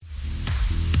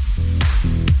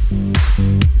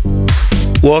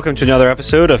Welcome to another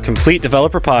episode of Complete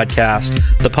Developer Podcast,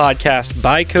 the podcast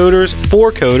by coders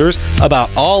for coders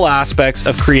about all aspects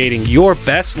of creating your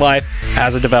best life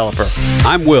as a developer.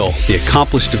 I'm Will, the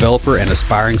accomplished developer and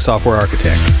aspiring software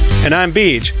architect. And I'm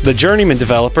Beej, the journeyman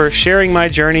developer, sharing my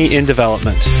journey in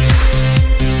development.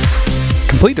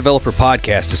 Complete Developer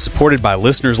Podcast is supported by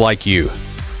listeners like you.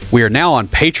 We are now on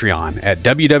Patreon at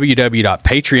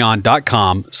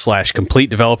www.patreon.com/Complete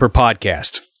Developer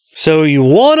Podcast. So you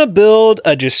want to build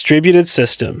a distributed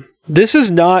system. This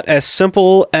is not as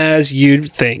simple as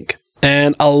you'd think.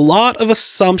 And a lot of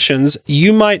assumptions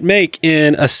you might make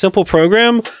in a simple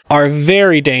program are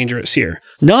very dangerous here.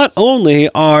 Not only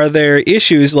are there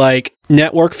issues like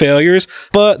network failures,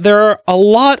 but there are a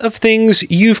lot of things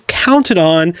you've counted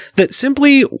on that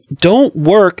simply don't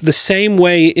work the same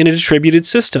way in a distributed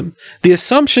system. The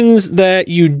assumptions that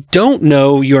you don't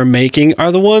know you're making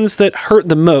are the ones that hurt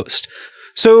the most.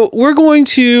 So we're going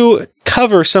to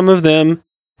cover some of them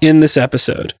in this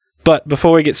episode. But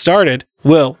before we get started,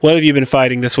 Will, what have you been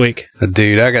fighting this week?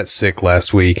 Dude, I got sick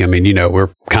last week. I mean, we're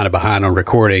kind of behind on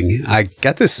recording. I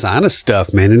got this sinus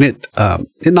stuff, man, and it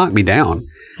knocked me down.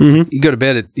 Mm-hmm. You go to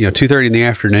bed at 2:30 in the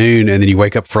afternoon, and then you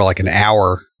wake up for like an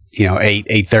hour,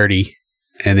 8:30,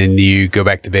 and then you go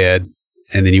back to bed,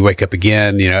 and then you wake up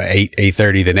again,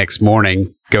 8:30 the next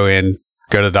morning, go in,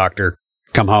 go to the doctor,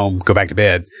 come home, go back to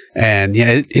bed. And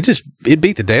yeah, it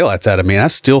beat the daylights out of me. And I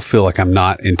still feel like I'm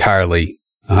not entirely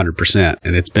 100%.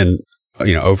 And it's been,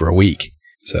 over a week.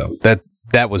 So that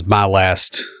was my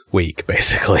last week,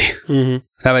 basically. Mm-hmm.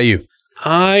 How about you?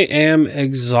 I am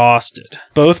exhausted.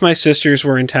 Both my sisters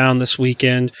were in town this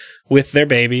weekend with their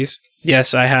babies.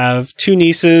 Yes, I have two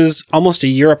nieces almost a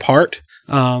year apart.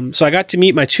 So I got to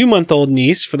meet my 2-month-old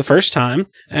niece for the first time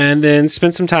and then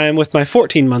spent some time with my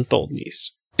 14-month-old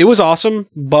niece. It was awesome,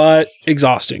 but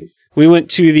exhausting. We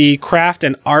went to the craft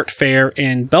and art fair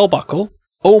in Bell Buckle.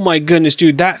 Oh my goodness,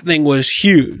 dude, that thing was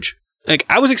huge. Like,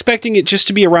 I was expecting it just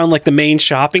to be around like the main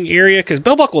shopping area because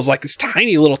Bell Buckle is like this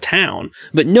tiny little town.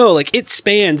 But no, like it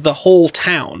spanned the whole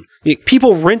town. Like,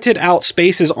 people rented out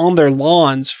spaces on their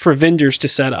lawns for vendors to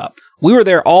set up. We were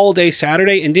there all day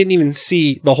Saturday and didn't even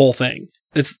see the whole thing.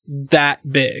 It's that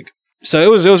big. So it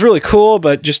was really cool,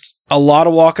 but just a lot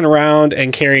of walking around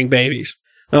and carrying babies.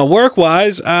 Now,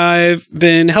 work-wise, I've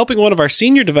been helping one of our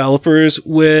senior developers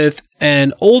with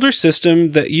an older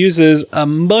system that uses a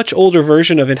much older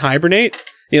version of Hibernate.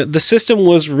 The system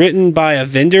was written by a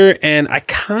vendor, and I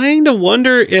kind of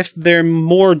wonder if they're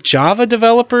more Java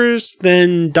developers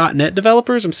than .NET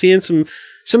developers. I'm seeing some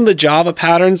of the Java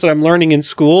patterns that I'm learning in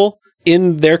school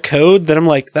in their code that I'm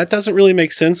like, that doesn't really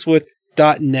make sense with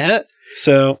 .NET.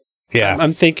 So yeah,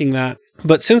 I'm thinking that.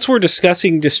 But since we're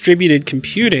discussing distributed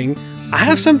computing, I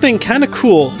have something kind of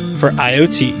cool for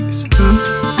IoTs.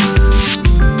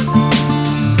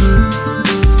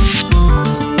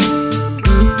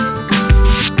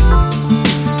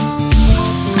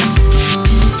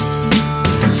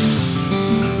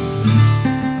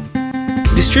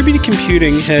 Distributed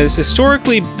computing has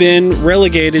historically been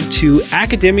relegated to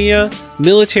academia,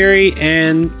 military,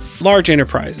 and large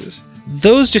enterprises.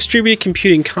 Those distributed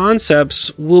computing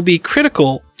concepts will be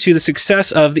critical to the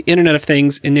success of the Internet of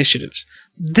Things initiatives.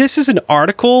 This is an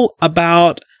article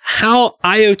about how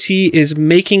IoT is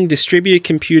making distributed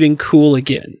computing cool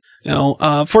again.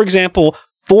 For example,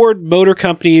 Ford Motor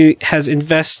Company has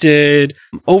invested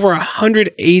over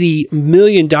 $180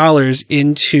 million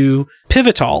into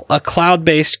Pivotal, a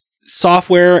cloud-based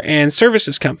software and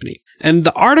services company. And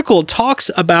the article talks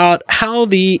about how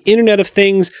the Internet of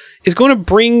Things is going to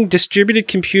bring distributed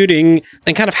computing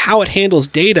and kind of how it handles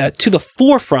data to the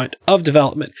forefront of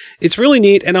development. It's really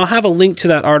neat, and I'll have a link to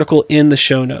that article in the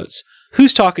show notes.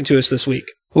 Who's talking to us this week?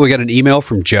 Well, we got an email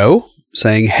from Joe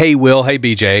saying, "Hey, Will. Hey,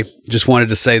 BJ. Just wanted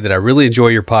to say that I really enjoy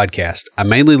your podcast. I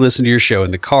mainly listen to your show in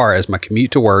the car as my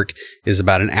commute to work is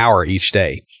about an hour each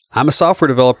day. I'm a software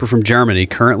developer from Germany,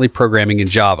 currently programming in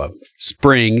Java,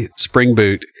 Spring, Spring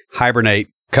Boot, Hibernate,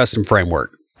 custom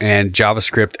framework, and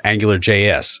JavaScript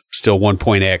AngularJS, still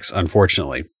 1.x,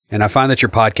 unfortunately. And I find that your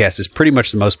podcast is pretty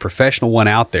much the most professional one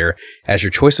out there, as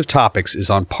your choice of topics is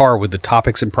on par with the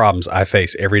topics and problems I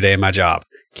face every day in my job.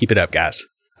 Keep it up, guys."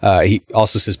 He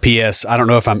also says, "P.S. I don't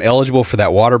know if I'm eligible for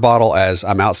that water bottle as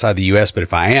I'm outside the U.S., but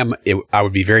if I am, I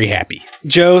would be very happy."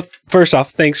 Joe, first off,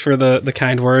 thanks for the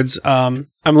kind words.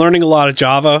 I'm learning a lot of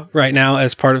Java right now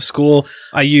as part of school.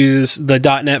 I use the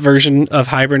 .NET version of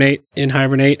Hibernate in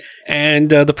Hibernate. And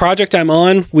the project I'm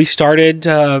on, we started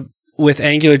with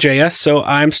AngularJS, so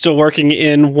I'm still working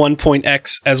in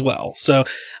 1.x as well. So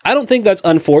I don't think that's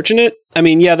unfortunate. I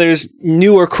mean, yeah, there's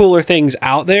newer, cooler things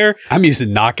out there. I'm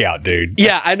using Knockout, dude.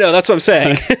 Yeah, I know. That's what I'm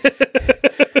saying.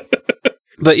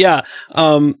 But yeah,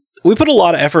 we put a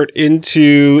lot of effort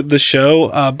into the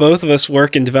show. Both of us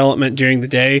work in development during the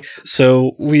day,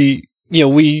 so we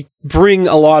bring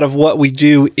a lot of what we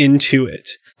do into it.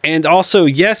 And also,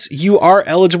 yes, you are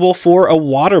eligible for a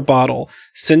water bottle.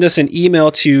 Send us an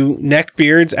email to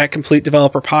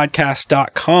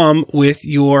neckbeards@CompleteDeveloperPodcast.com with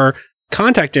your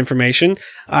contact information.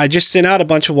 I just sent out a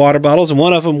bunch of water bottles, and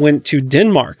one of them went to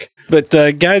Denmark. But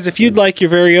guys, if you'd like your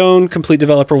very own Complete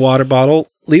Developer water bottle,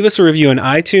 leave us a review on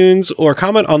iTunes or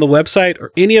comment on the website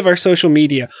or any of our social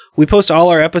media. We post all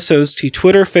our episodes to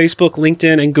Twitter, Facebook,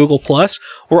 LinkedIn, and Google+.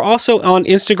 We're also on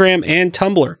Instagram and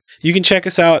Tumblr. You can check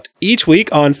us out each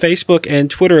week on Facebook and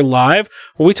Twitter Live,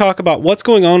 where we talk about what's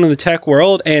going on in the tech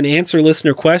world and answer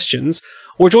listener questions.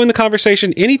 Or join the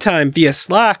conversation anytime via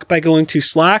Slack by going to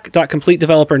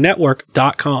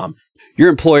slack.completedevelopernetwork.com. Your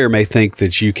employer may think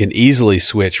that you can easily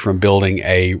switch from building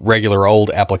a regular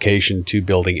old application to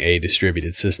building a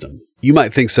distributed system. You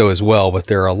might think so as well, but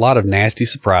there are a lot of nasty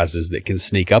surprises that can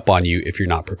sneak up on you if you're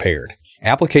not prepared.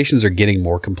 Applications are getting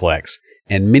more complex,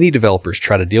 and many developers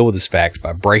try to deal with this fact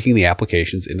by breaking the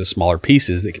applications into smaller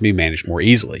pieces that can be managed more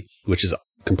easily, which is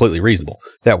completely reasonable.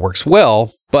 That works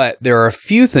well, but there are a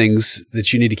few things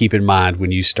that you need to keep in mind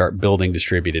when you start building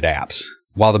distributed apps.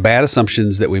 While the bad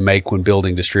assumptions that we make when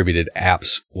building distributed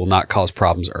apps will not cause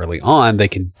problems early on, they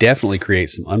can definitely create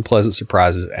some unpleasant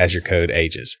surprises as your code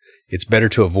ages. It's better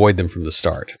to avoid them from the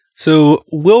start. So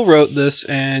Will wrote this,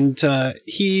 and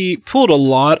he pulled a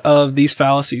lot of these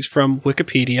fallacies from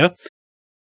Wikipedia.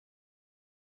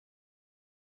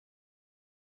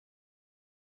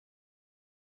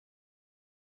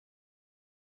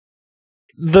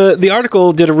 The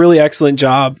article did a really excellent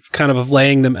job kind of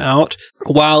laying them out.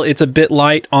 While it's a bit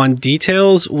light on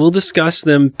details, we'll discuss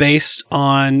them based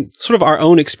on sort of our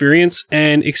own experience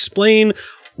and explain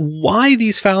why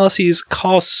these fallacies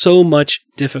cause so much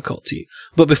difficulty.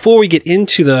 But before we get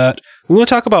into that, we want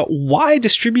to talk about why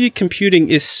distributed computing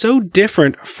is so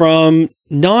different from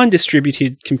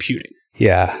non-distributed computing.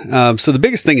 Yeah. So the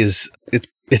biggest thing is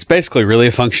it's basically really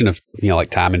a function of, like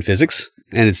time and physics.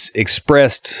 And it's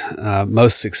expressed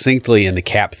most succinctly in the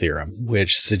CAP theorem,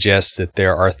 which suggests that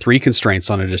there are 3 constraints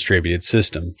on a distributed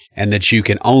system, and that you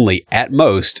can only, at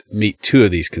most, meet 2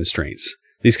 of these constraints.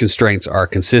 These constraints are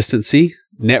consistency,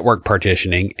 network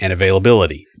partitioning, and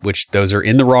availability, which those are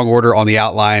in the wrong order on the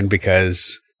outline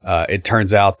because it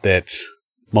turns out that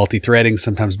multi-threading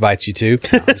sometimes bites you too.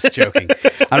 No, I'm just joking.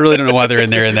 I really don't know why they're in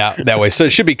there in that way. So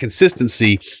it should be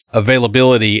consistency,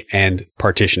 availability, and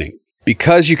partitioning.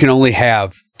 Because you can only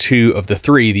have 2 of the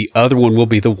 3, the other one will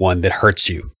be the one that hurts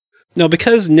you. Now,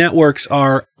 because networks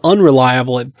are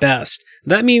unreliable at best,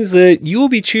 that means that you will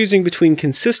be choosing between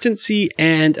consistency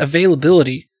and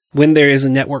availability when there is a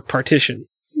network partition.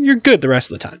 You're good the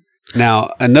rest of the time.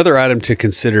 Now, another item to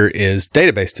consider is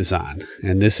database design,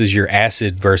 and this is your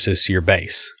ACID versus your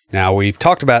base. Now, we've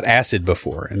talked about ACID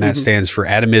before, and that stands for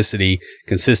atomicity,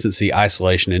 consistency,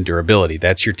 isolation, and durability.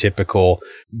 That's your typical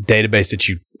database that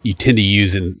you tend to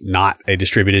use in not a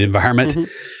distributed environment.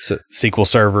 So SQL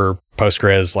Server,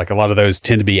 Postgres, like a lot of those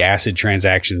tend to be ACID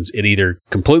transactions. It either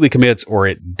completely commits or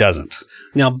it doesn't.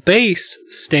 Now, base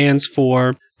stands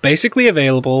for basically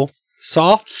available,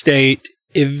 soft state,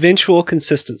 eventual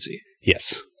consistency.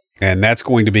 Yes. And that's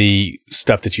going to be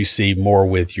stuff that you see more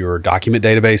with your document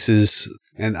databases.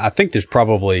 And I think there's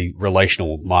probably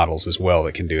relational models as well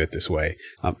that can do it this way.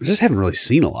 I just haven't really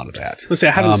seen a lot of that. Let's say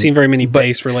I haven't seen very many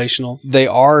base relational. They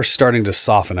are starting to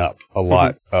soften up a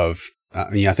lot of,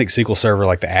 I think SQL Server,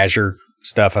 like the Azure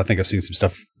stuff, I think I've seen some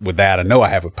stuff with that. I know I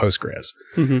have with Postgres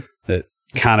that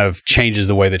kind of changes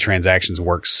the way the transactions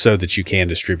work so that you can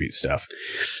distribute stuff.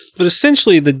 But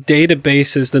essentially, the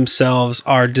databases themselves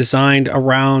are designed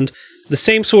around the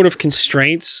same sort of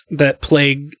constraints that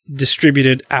plague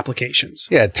distributed applications.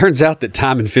 Yeah, it turns out that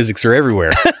time and physics are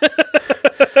everywhere.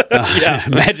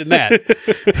 Imagine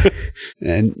that.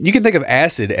 And you can think of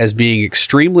ACID as being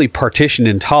extremely partition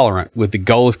intolerant with the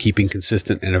goal of keeping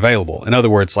consistent and available. In other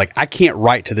words, like I can't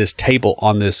write to this table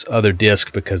on this other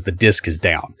disk because the disk is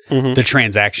down. The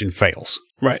transaction fails.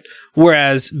 Right.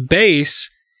 Whereas base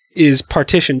is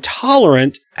partition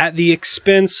tolerant at the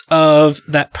expense of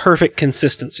that perfect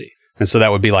consistency. And so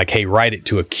that would be like, hey, write it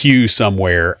to a queue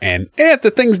somewhere, and if the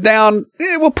thing's down,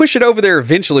 we'll push it over there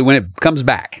eventually when it comes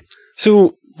back.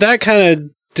 So that kind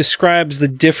of describes the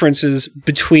differences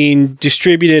between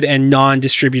distributed and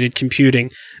non-distributed computing.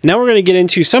 Now we're going to get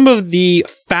into some of the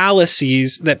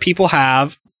fallacies that people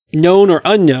have, known or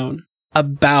unknown,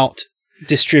 about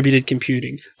distributed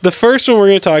computing. The first one we're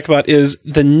going to talk about is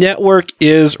the network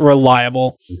is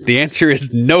reliable. The answer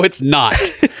is no, it's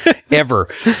not. Ever.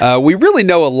 We really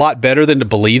know a lot better than to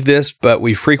believe this, but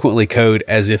we frequently code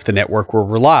as if the network were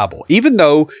reliable. Even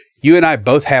though you and I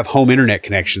both have home internet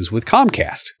connections with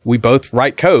Comcast, we both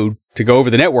write code to go over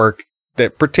the network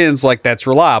that pretends like that's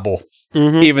reliable,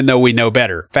 even though we know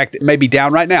better. In fact, it may be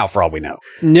down right now for all we know.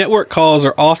 Network calls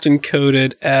are often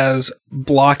coded as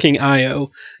blocking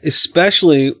I/O,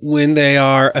 especially when they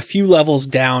are a few levels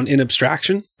down in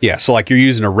abstraction. Yeah, so like you're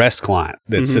using a REST client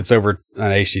that sits over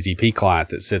an HTTP client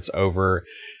that sits over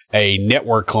a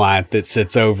network client that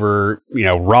sits over,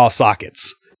 raw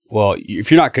sockets. Well,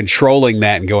 if you're not controlling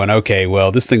that and going, okay,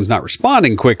 well, this thing's not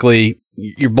responding quickly,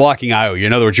 you're blocking I/O.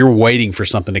 In other words, you're waiting for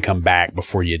something to come back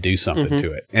before you do something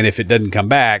to it. And if it doesn't come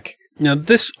back... Now,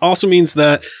 this also means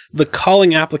that the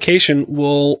calling application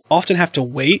will often have to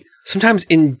wait, sometimes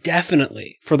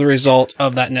indefinitely, for the result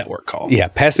of that network call. Yeah,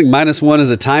 passing -1 as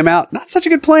a timeout, not such a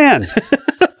good plan.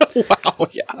 Wow,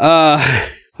 yeah.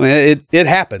 It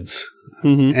happens.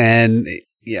 And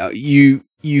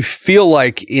you feel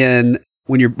like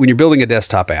when you're building a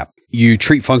desktop app, you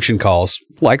treat function calls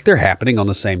like they're happening on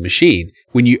the same machine.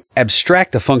 When you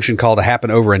abstract a function call to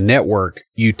happen over a network,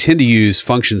 you tend to use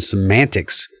function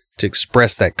semantics to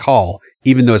express that call,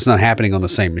 even though it's not happening on the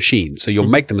same machine. So you'll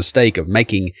make the mistake of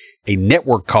making a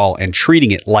network call and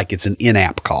treating it like it's an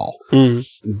in-app call.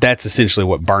 That's essentially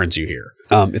what burns you here.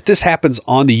 If this happens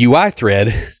on the UI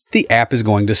thread, the app is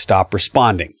going to stop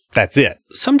responding. That's it.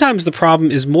 Sometimes the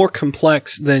problem is more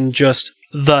complex than just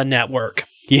the network.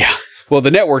 Yeah. Well,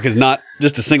 the network is not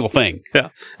just a single thing. Yeah.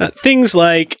 Things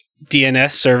like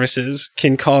DNS services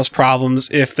can cause problems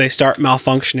if they start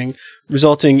malfunctioning,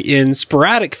 resulting in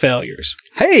sporadic failures.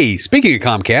 Hey, speaking of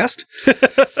Comcast,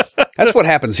 that's what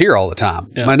happens here all the time.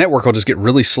 Yeah. My network will just get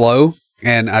really slow,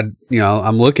 and I'm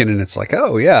looking, and it's like,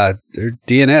 oh yeah, their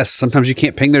DNS. Sometimes you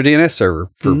can't ping their DNS server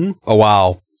for a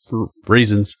while for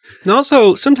reasons. And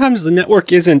also, sometimes the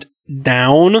network isn't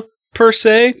down per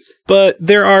se, but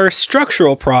there are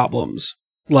structural problems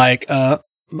like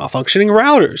malfunctioning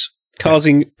routers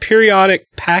causing periodic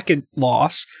packet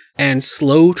loss and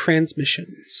slow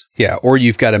transmissions. Yeah, or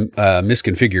you've got a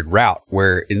misconfigured route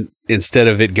where instead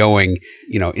of it going,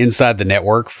 inside the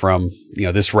network from,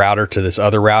 this router to this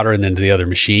other router and then to the other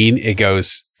machine, it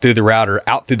goes through the router,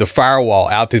 out through the firewall,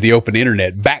 out through the open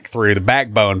internet, back through the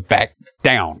backbone, back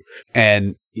down.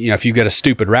 And, if you've got a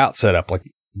stupid route set up, like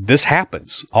this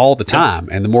happens all the time.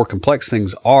 And the more complex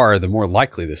things are, the more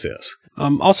likely this is.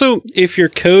 Also, if your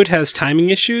code has timing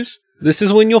issues, this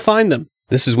is when you'll find them.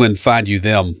 This is when find you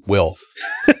them will,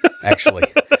 actually.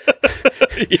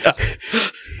 Yeah.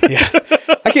 Yeah.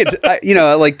 I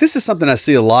can't, this is something I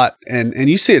see a lot, and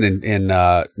you see it in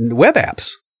web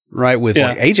apps, right? With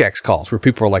like Ajax calls, where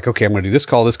people are like, okay, I'm going to do this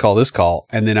call, this call, this call,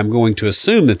 and then I'm going to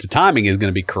assume that the timing is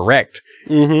going to be correct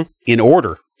in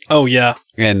order. Oh, yeah.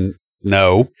 And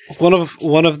no. One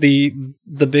of the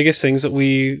biggest things that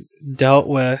we dealt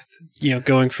with,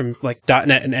 going from like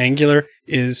 .NET and Angular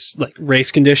is like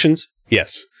race conditions.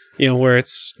 Yes. Where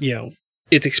it's,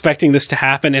 it's expecting this to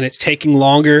happen and it's taking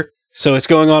longer. So it's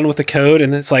going on with the code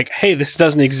and it's like, hey, this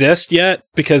doesn't exist yet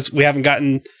because we haven't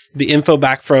gotten the info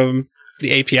back from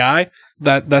the API.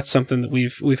 That's something that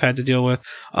we've had to deal with.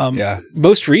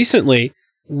 Most recently,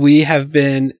 we have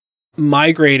been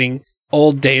migrating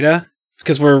old data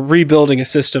because we're rebuilding a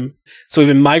system. So we've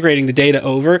been migrating the data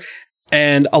over,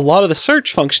 and a lot of the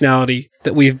search functionality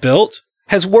that we've built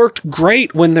has worked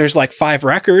great when there's like 5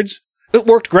 records. It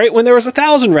worked great when there was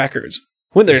 1,000 records.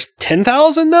 When there's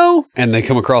 10,000 though, and they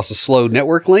come across a slow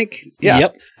network link. Yeah.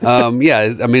 Yep. I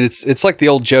mean, it's like the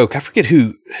old joke. I forget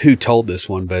who told this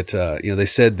one, but they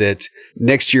said that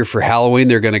next year for Halloween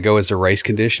they're going to go as a race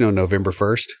condition on November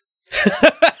 1st.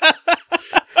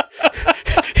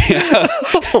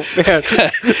 Oh man,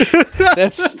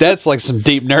 that's like some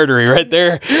deep nerdery right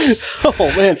there.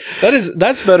 Oh man,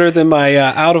 that's better than my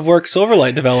out of work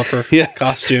Silverlight developer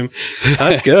costume.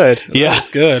 That's good. Yeah, that's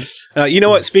good. You know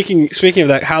what? Speaking of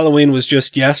that, Halloween was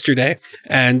just yesterday,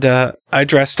 and I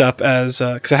dressed up as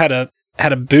because I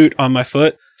had a boot on my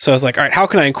foot, so I was like, all right, how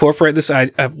can I incorporate this?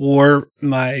 I wore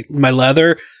my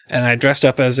leather, and I dressed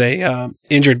up as a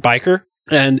injured biker,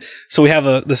 and so we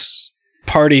have this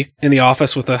party in the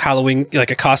office with a Halloween, like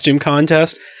a costume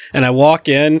contest, and I walk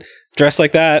in dressed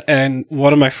like that, and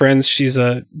one of my friends, she's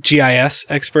a GIS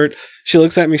expert, she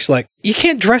looks at me, she's like, you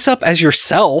can't dress up as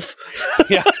yourself.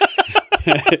 Yeah.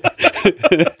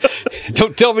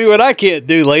 Don't tell me what I can't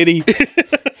do, lady.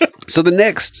 So the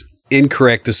next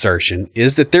incorrect assertion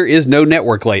is that there is no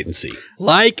network latency.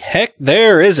 Like heck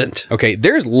there isn't. Okay,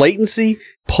 there's latency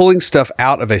pulling stuff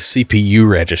out of a CPU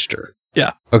register.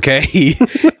 Yeah. Okay?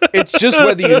 It's just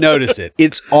whether you notice it.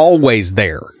 It's always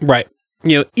there. Right.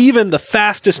 Even the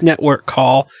fastest network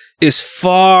call is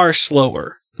far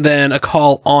slower than a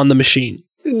call on the machine.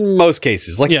 In most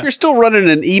cases. Like if you're still running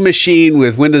an E-machine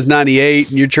with Windows 98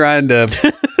 and you're trying to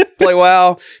play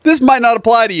WoW, this might not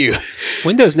apply to you.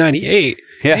 Windows 98?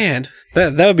 Yeah. Man,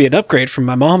 that would be an upgrade from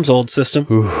my mom's old system.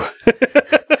 Ooh.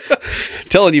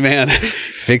 Telling you, man,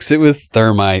 fix it with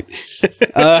thermite.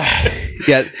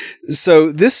 Yeah.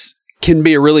 So this can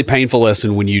be a really painful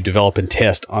lesson when you develop and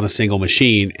test on a single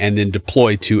machine and then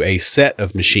deploy to a set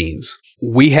of machines.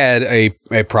 We had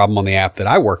a problem on the app that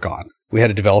I work on. We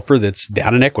had a developer that's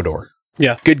down in Ecuador.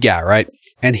 Yeah. Good guy, right?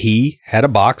 And he had a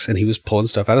box and he was pulling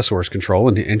stuff out of source control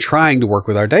and trying to work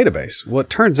with our database. Well, it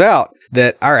turns out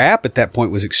that our app at that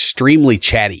point was extremely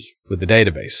chatty with the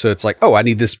database. So it's like, oh, I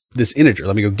need this integer.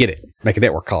 Let me go get it. Make a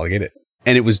network call to get it.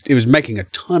 And it was making a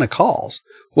ton of calls.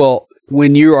 Well,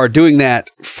 when you are doing that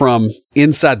from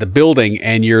inside the building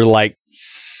and you're like,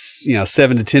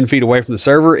 7 to 10 feet away from the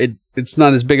server, it's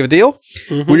not as big of a deal.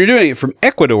 Mm-hmm. When you're doing it from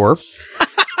Ecuador,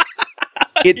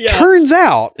 it turns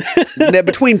out that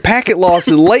between packet loss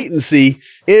and latency,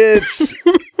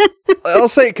 I'll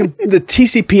say the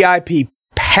TCP/IP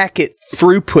packet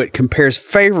throughput compares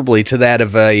favorably to that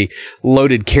of a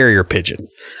loaded carrier pigeon.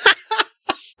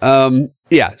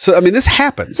 Yeah. So, I mean, this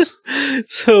happens.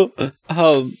 So,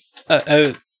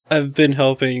 I've been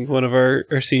helping one of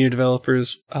our senior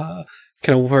developers kind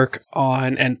of work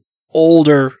on an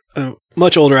older,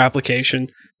 much older application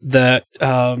that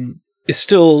is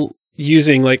still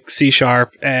using like C#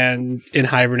 and in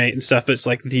Hibernate and stuff, but it's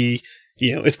like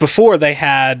it's before they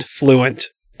had Fluent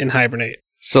in Hibernate.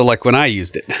 So like when I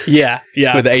used it. Yeah.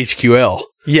 With HQL.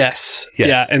 Yes.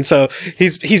 Yeah. And so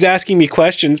he's asking me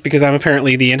questions because I'm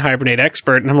apparently the in Hibernate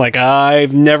expert. And I'm like,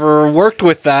 I've never worked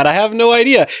with that. I have no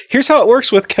idea. Here's how it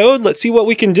works with code. Let's see what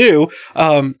we can do.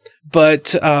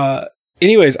 But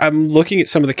anyways, I'm looking at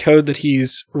some of the code that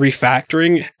he's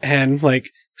refactoring and like,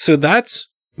 so that's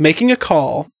making a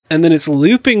call and then it's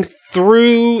looping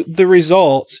through the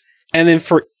results. And then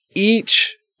for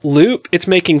each loop, it's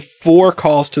making 4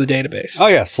 calls to the database. Oh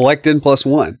yeah, select n plus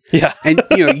 1. Yeah. And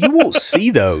you won't see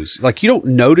those. Like you don't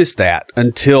notice that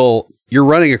until you're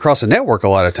running across a network a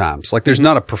lot of times. Like there's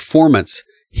not a performance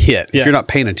hit if you're not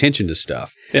paying attention to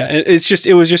stuff. Yeah, and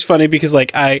it was just funny because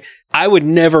like I would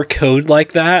never code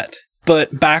like that,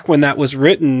 but back when that was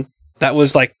written, that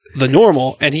was like the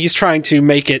normal, and he's trying to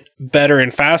make it better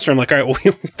and faster. I'm like, all right,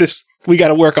 well, we got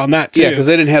to work on that too. Yeah, because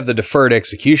they didn't have the deferred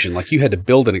execution. Like you had to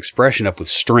build an expression up with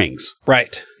strings.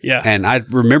 Right. Yeah. And I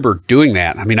remember doing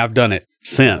that. I mean, I've done it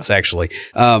since actually.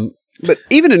 But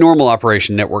even in normal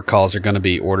operation, network calls are going to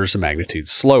be orders of magnitude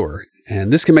slower.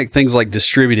 And this can make things like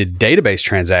distributed database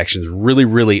transactions really,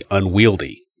 really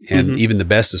unwieldy in even the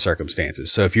best of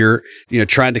circumstances. So if you're,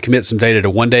 trying to commit some data to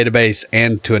one database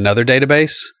and to another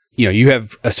database, you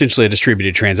have essentially a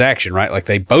distributed transaction, right? Like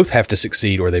they both have to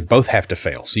succeed or they both have to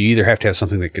fail. So you either have to have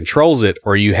something that controls it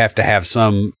or you have to have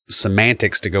some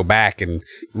semantics to go back and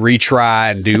retry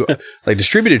and do like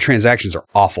distributed transactions are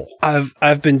awful.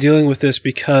 I've been dealing with this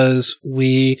because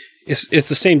it's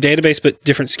the same database, but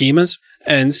different schemas.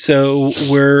 And so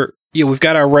we've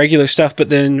got our regular stuff, but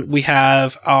then we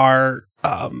have our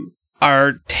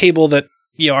table that,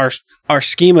 our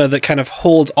schema that kind of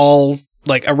holds all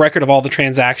like a record of all the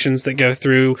transactions that go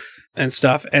through and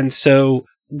stuff. And so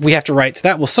we have to write to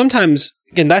that. Well, sometimes,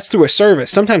 again, that's through a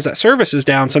service. Sometimes that service is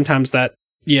down. Sometimes that,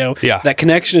 that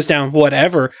connection is down,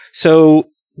 whatever. So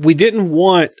we didn't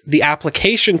want the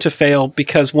application to fail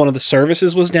because one of the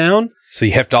services was down. So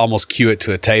you have to almost queue it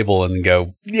to a table and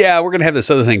go, yeah, we're going to have this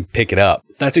other thing pick it up.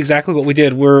 That's exactly what we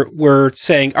did. We're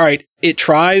saying, all right, it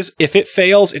tries. If it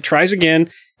fails, it tries again.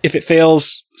 If it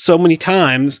fails so many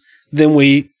times, then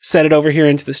we set it over here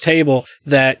into this table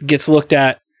that gets looked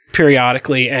at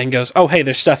periodically and goes, oh, hey,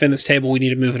 there's stuff in this table. We need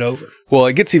to move it over. Well,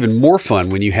 it gets even more fun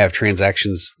when you have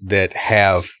transactions that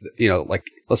have, like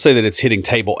let's say that it's hitting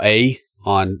table A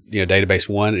on, database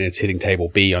 1 and it's hitting table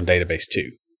B on database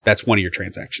 2. That's one of your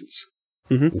transactions.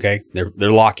 Mm-hmm. Okay. They're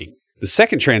locking. The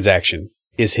second transaction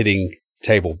is hitting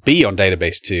table B on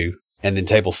database 2 and then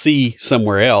table C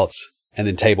somewhere else and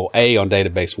then table A on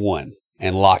database 1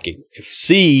 and locking. If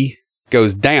C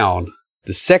goes down,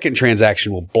 the second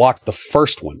transaction will block the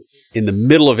first one in the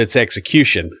middle of its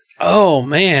execution. Oh,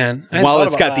 man. While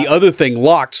it's got the other thing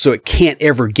locked so it can't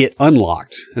ever get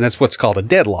unlocked. And that's what's called a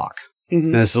deadlock.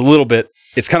 Mm-hmm. And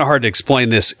it's kind of hard to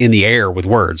explain this in the air with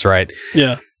words, right?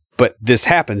 Yeah. But this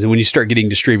happens. And when you start getting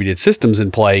distributed systems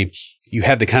in play, you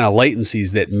have the kind of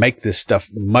latencies that make this stuff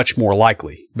much more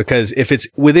likely. Because if it's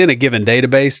within a given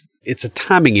database, it's a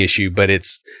timing issue, but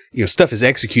it's, stuff is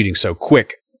executing so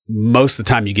quick, most of the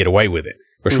time you get away with it.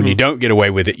 Of course, when you don't get away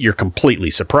with it, you're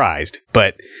completely surprised.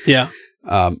 But, in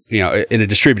a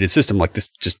distributed system like this,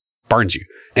 just burns you.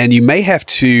 And you may have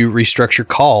to restructure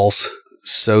calls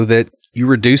so that you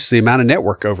reduce the amount of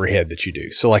network overhead that you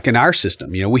do. So like in our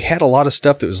system, we had a lot of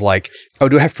stuff that was like, oh,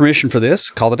 do I have permission for this?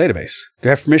 Call the database. Do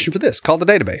I have permission for this? Call the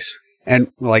database.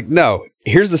 And we're like, no,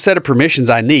 here's the set of permissions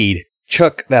I need.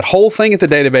 Chuck that whole thing at the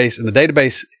database, and the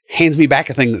database hands me back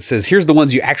a thing that says, here's the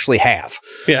ones you actually have.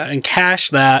 Yeah, and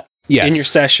cache that in your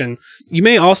session. You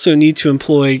may also need to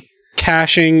employ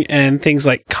caching and things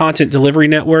like content delivery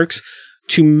networks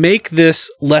to make this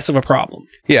less of a problem.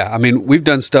 Yeah, I mean, we've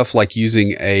done stuff like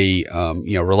using a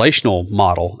relational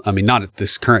model. I mean, not at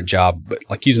this current job, but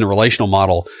like using a relational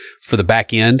model for the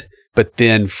back end. But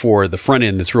then for the front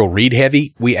end that's real read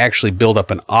heavy, we actually build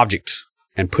up an object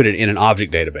and put it in an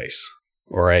object database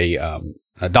or a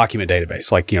document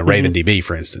database, like RavenDB,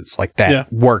 for instance. Like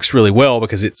that works really well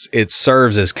because it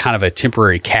serves as kind of a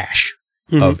temporary cache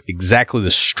of exactly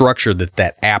the structure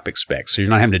that app expects. So you're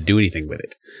not having to do anything with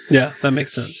it. Yeah, that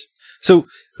makes sense. So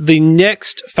the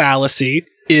next fallacy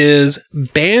is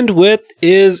bandwidth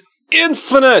is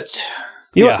infinite.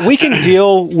 We can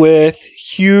deal with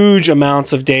huge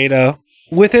amounts of data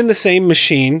within the same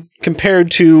machine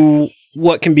compared to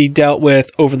what can be dealt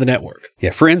with over the network.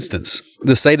 Yeah, for instance,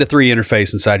 the SATA 3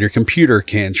 interface inside your computer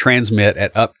can transmit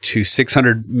at up to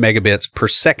 600 megabits per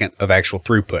second of actual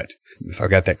throughput, if I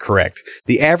got that correct.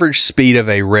 The average speed of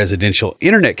a residential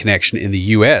internet connection in the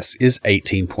U.S. is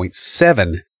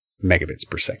 18.7 megabits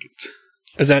per second.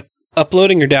 Is that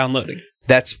uploading or downloading?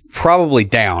 That's probably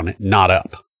down, not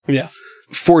up. Yeah.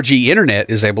 4G internet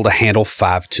is able to handle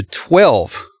 5 to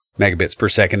 12 megabits per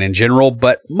second in general,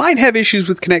 but might have issues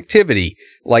with connectivity.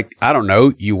 Like, I don't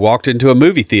know, you walked into a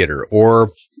movie theater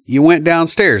or you went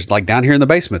downstairs, like down here in the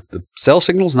basement. The cell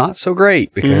signal's not so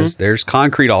great because there's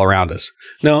concrete all around us.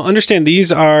 Now, understand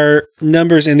these are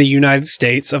numbers in the United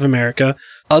States of America.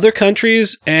 Other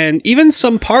countries and even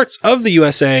some parts of the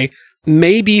USA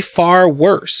may be far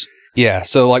worse. Yeah.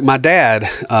 So like my dad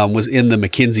was in the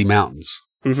McKenzie Mountains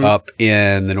up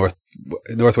in the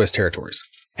Northwest Territories.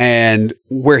 And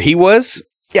where he was,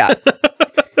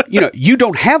 you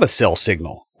don't have a cell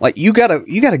signal. Like you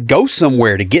gotta go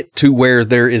somewhere to get to where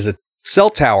there is a cell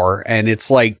tower, and it's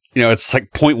like, it's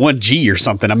like 0.1 G or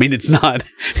something. I mean, it's not,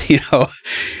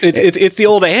 it's the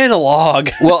old analog.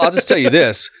 Well, I'll just tell you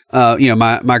this.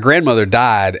 My grandmother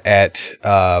died at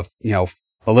a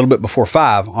little bit before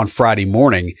 5 on Friday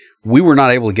morning. We were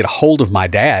not able to get a hold of my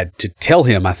dad to tell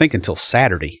him, I think, until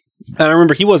Saturday. And I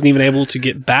remember he wasn't even able to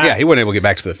get back. Yeah, he wasn't able to get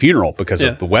back to the funeral because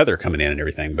of the weather coming in and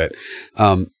everything. But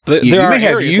there you are may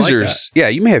have areas users. like that. Yeah,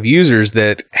 you may have users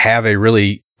that have a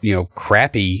really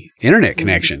crappy internet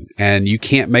connection, and you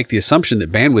can't make the assumption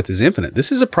that bandwidth is infinite.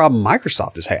 This is a problem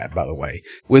Microsoft has had, by the way,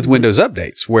 with Windows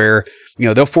updates, where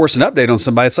they'll force an update on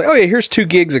somebody. It's like, oh yeah, here's 2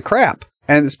 gigs of crap,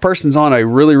 and this person's on a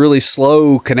really, really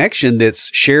slow connection that's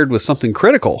shared with something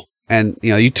critical, and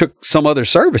you took some other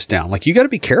service down. Like, you got to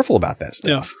be careful about that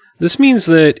stuff. Yeah. This means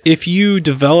that if you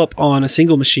develop on a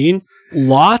single machine,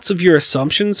 lots of your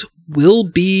assumptions will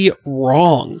be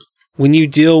wrong when you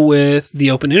deal with the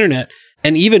open internet.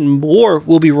 And even more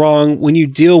will be wrong when you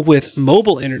deal with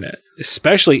mobile internet,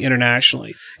 especially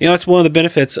internationally. That's one of the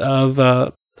benefits of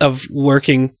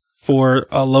working for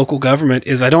a local government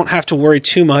is I don't have to worry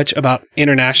too much about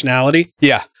internationality.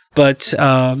 Yeah. But,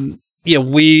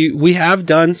 we have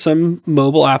done some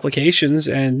mobile applications,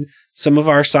 and some of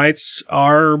our sites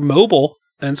are mobile,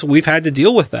 and so we've had to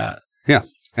deal with that. Yeah.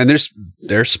 And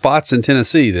there's spots in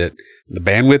Tennessee that the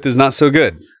bandwidth is not so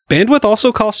good. Bandwidth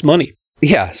also costs money.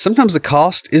 Yeah. Sometimes the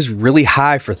cost is really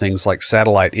high for things like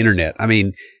satellite internet. I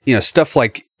mean, stuff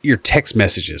like your text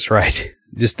messages, right?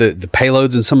 Just the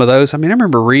payloads and some of those. I mean, I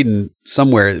remember reading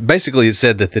somewhere, basically it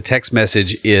said that the text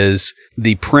message is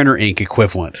the printer ink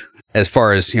equivalent as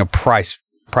far as,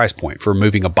 price point for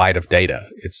moving a byte of data.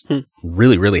 It's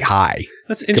really, really high.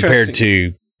 That's interesting. Compared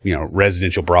to,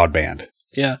 residential broadband.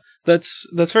 Yeah, that's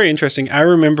very interesting. I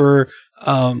remember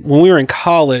when we were in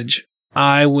college,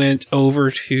 I went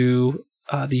over to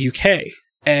the UK,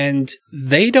 and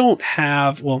they don't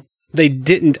have, they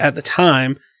didn't at the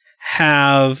time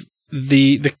have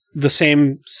the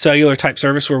same cellular type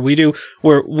service where we do,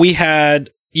 where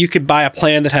you could buy a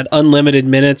plan that had unlimited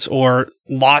minutes or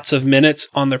lots of minutes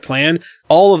on their plan.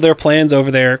 All of their plans over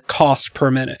there cost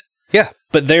per minute. Yeah.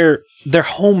 But their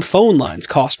home phone lines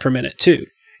cost per minute too.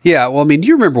 Yeah. Well, I mean,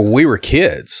 you remember when we were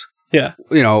kids? Yeah.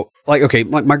 like, okay,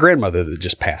 like my grandmother that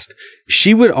just passed,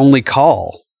 she would only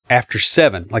call after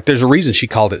 7. Like there's a reason she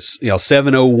called it,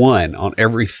 7:01 on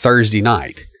every Thursday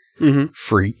night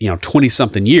for, 20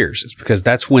 something years. It's because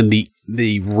that's when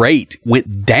the rate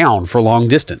went down for long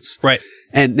distance. Right.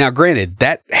 And now granted,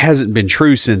 that hasn't been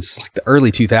true since like the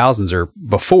early 2000s or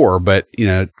before, but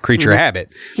creature habit.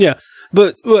 Yeah.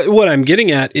 But what I'm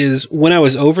getting at is when I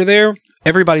was over there,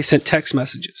 everybody sent text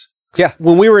messages. Yeah.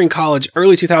 When we were in college,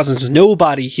 early 2000s,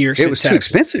 nobody here sent text. It was too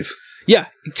expensive. Yeah.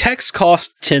 Text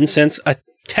cost 10 cents a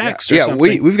text or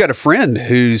something. Yeah, we've got a friend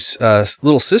whose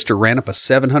little sister ran up a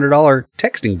 $700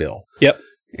 texting bill. Yep.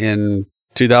 In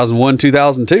 2001,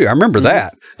 2002. I remember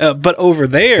that. But over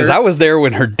there... Because I was there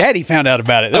when her daddy found out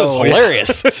about it. That was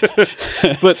hilarious.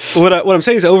 But what I'm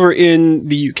saying is over in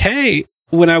the UK,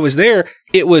 when I was there,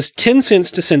 it was 10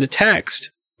 cents to send a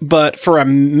text. But for a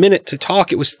minute to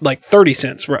talk, it was like 30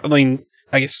 cents. I mean,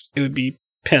 I guess it would be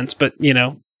pence, but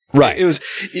right. It was,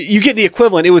 you get the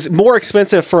equivalent. It was more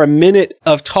expensive for a minute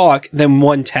of talk than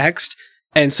one text.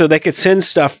 And so they could send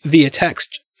stuff via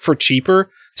text for cheaper.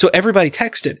 So everybody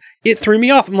texted. It threw me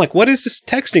off. I'm like, what is this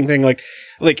texting thing? Like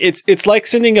it's like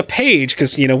sending a page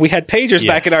because, we had pagers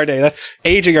back in our day. That's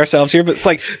aging ourselves here, but it's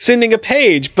like sending a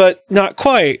page, but not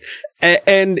quite.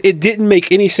 And it didn't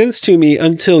make any sense to me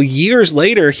until years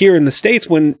later here in the States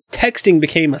when texting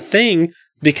became a thing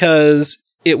because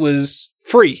it was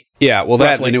free. Yeah. Well,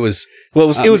 roughly. And it was... Well,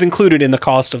 it was included in the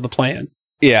cost of the plan.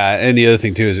 Yeah. And the other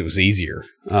thing too is it was easier.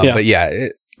 But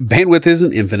bandwidth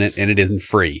isn't infinite and it isn't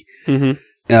free. Mm-hmm.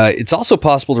 It's also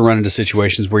possible to run into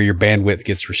situations where your bandwidth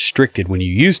gets restricted when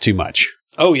you use too much.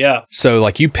 Oh, yeah. So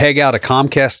like you peg out a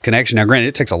Comcast connection. Now, granted,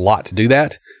 it takes a lot to do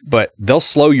that, but they'll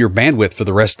slow your bandwidth for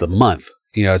the rest of the month.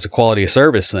 It's a quality of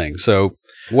service thing. So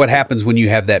what happens when you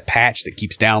have that patch that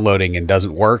keeps downloading and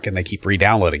doesn't work and they keep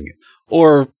re-downloading it?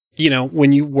 Or,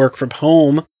 when you work from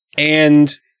home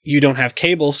and you don't have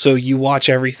cable, so you watch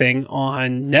everything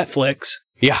on Netflix.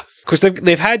 Yeah. Of course,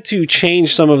 they've had to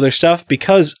change some of their stuff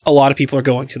because a lot of people are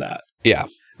going to that. Yeah.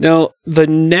 Now, the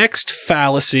next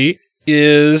fallacy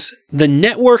is the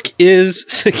network is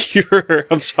secure.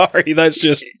 I'm sorry. That's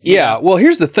just... Yeah. Well,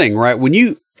 here's the thing, right?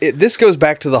 This goes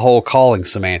back to the whole calling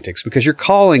semantics because you're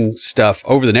calling stuff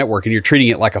over the network and you're treating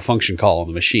it like a function call on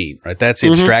the machine, right? That's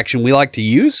the abstraction we like to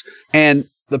use. And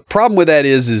the problem with that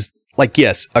is like,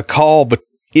 yes, a call, but,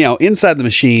 inside the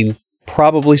machine,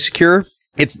 probably secure.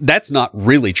 That's not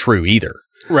really true either.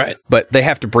 Right. But they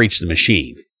have to breach the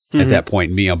machine at that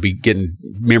point and, be getting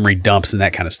memory dumps and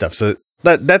that kind of stuff. So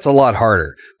that's a lot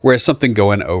harder. Whereas something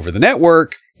going over the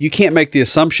network, you can't make the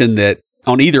assumption that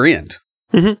on either end.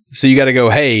 Mm-hmm. So you got to go,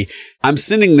 hey, I'm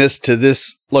sending this to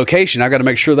this location. I got to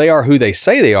make sure they are who they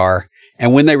say they are.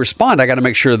 And when they respond, I got to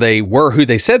make sure they were who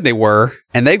they said they were.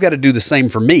 And they've got to do the same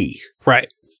for me. Right.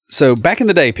 So back in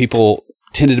the day, people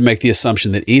tended to make the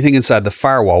assumption that anything inside the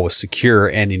firewall was secure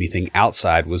and anything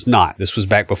outside was not. This was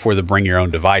back before the bring your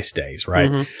own device days, right?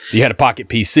 Mm-hmm. You had a pocket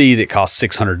PC that cost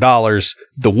 $600.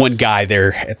 The one guy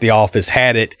there at the office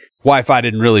had it. Wi-Fi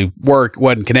didn't really work,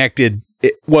 wasn't connected.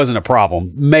 It wasn't a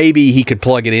problem. Maybe he could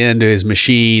plug it into his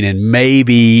machine and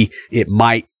maybe it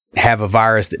might have a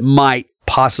virus that might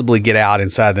possibly get out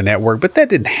inside the network, but that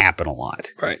didn't happen a lot.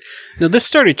 Right. Now, this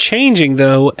started changing,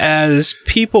 though, as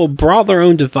people brought their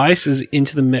own devices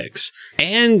into the mix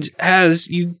and as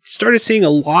you started seeing a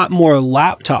lot more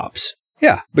laptops.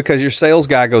 Yeah, because your sales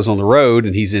guy goes on the road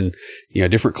and he's in,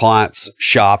 different clients'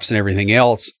 shops and everything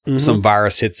else. Mm-hmm. Some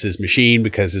virus hits his machine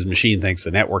because his machine thinks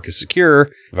the network is secure.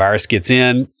 The virus gets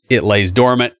in, it lays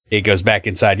dormant, it goes back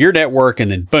inside your network,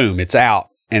 and then boom, it's out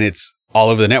and it's all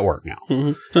over the network now.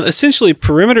 Mm-hmm. Now, essentially,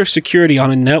 perimeter security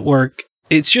on a network,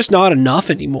 it's just not enough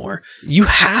anymore. You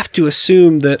have to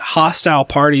assume that hostile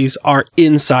parties are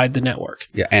inside the network.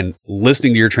 Yeah, and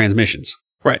listening to your transmissions.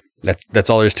 Right. That's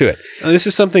all there is to it. This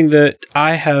is something that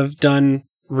I have done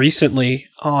recently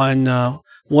on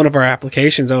one of our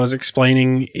applications. I was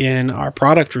explaining in our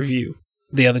product review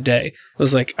the other day. I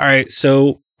was like, all right,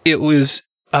 so it was,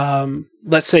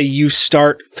 let's say you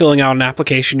start filling out an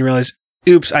application, you realize,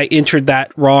 oops, I entered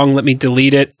that wrong. Let me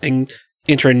delete it and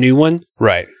enter a new one.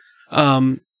 Right.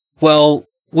 Well,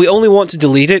 we only want to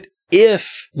delete it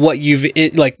if what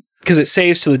because it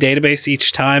saves to the database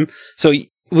each time. So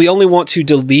we only want to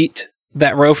delete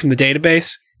that row from the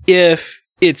database if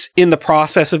it's in the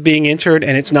process of being entered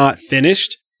and it's not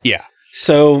finished. Yeah.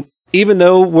 So even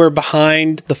though we're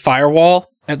behind the firewall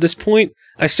at this point,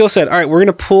 I still said, all right, we're going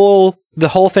to pull the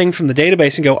whole thing from the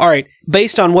database and go, all right,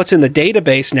 based on what's in the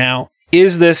database now,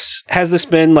 has this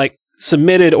been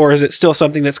submitted or is it still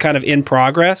something that's kind of in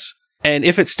progress? And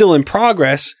if it's still in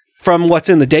progress from what's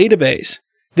in the database,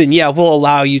 then yeah, we'll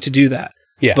allow you to do that.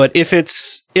 Yeah. But if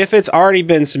it's already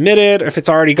been submitted, or if it's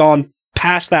already gone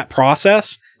past that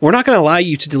process, we're not going to allow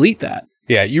you to delete that.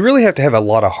 Yeah, you really have to have a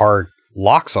lot of hard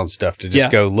locks on stuff to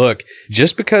just go, look,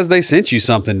 just because they sent you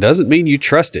something doesn't mean you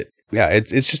trust it. Yeah,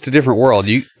 it's just a different world.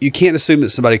 You can't assume that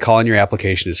somebody calling your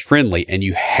application is friendly, and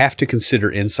you have to consider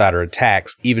insider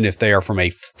attacks, even if they are from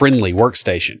a friendly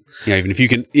workstation. Even if you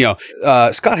can,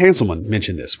 Scott Hanselman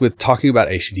mentioned this with talking about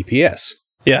HTTPS.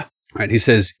 Yeah. Right. He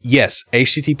says, yes,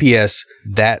 HTTPS,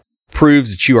 that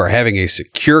proves that you are having a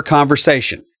secure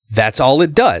conversation. That's all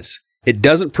it does. It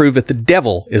doesn't prove that the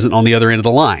devil isn't on the other end of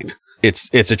the line.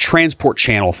 It's a transport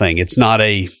channel thing. It's not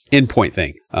a endpoint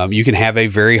thing. You can have a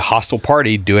very hostile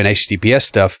party doing HTTPS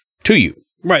stuff to you.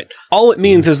 Right. All it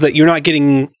means is that you're not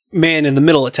getting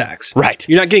man-in-the-middle attacks. Right.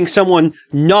 You're not getting someone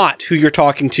not who you're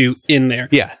talking to in there.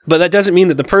 Yeah. But that doesn't mean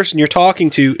that the person you're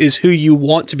talking to is who you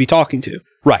want to be talking to.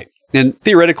 Right. And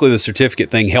theoretically, the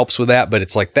certificate thing helps with that, but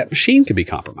it's like that machine could be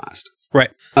compromised. Right.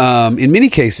 In many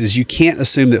cases, you can't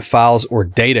assume that files or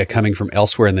data coming from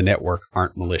elsewhere in the network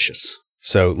aren't malicious.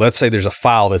 So let's say there's a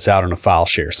file that's out on a file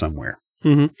share somewhere.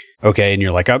 Mm-hmm. Okay, and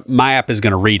you're like, my app is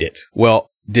going to read it. Well,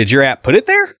 did your app put it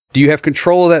there? Do you have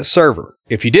control of that server?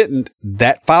 If you didn't,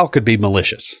 that file could be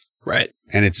malicious. Right.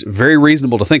 And it's very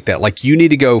reasonable to think that. Like, you need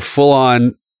to go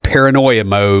full-on paranoia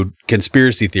mode,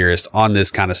 conspiracy theorist on this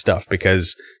kind of stuff,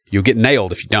 because you'll get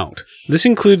nailed if you don't. This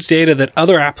includes data that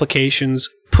other applications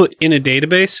put in a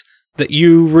database that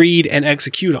you read and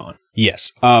execute on.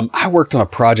 Yes. I worked on a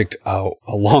project a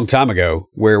long time ago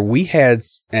where we had,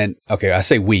 and okay, I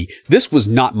say we, this was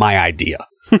not my idea,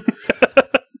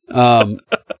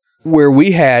 where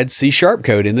we had C#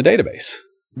 code in the database.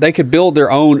 They could build their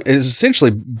own, it was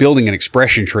essentially building an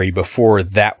expression tree before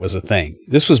that was a thing.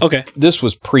 This was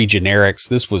pre-generics.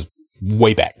 This was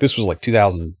way back. This was like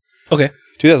 2004,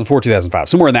 2005,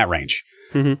 somewhere in that range.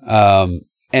 Mm-hmm.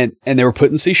 And they were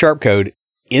putting C# code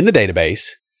in the database.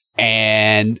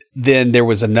 And then there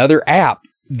was another app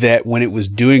that when it was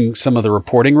doing some of the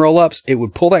reporting rollups, it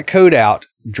would pull that code out,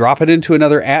 drop it into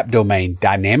another app domain,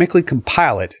 dynamically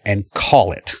compile it, and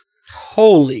call it.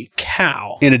 Holy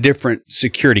cow. In a different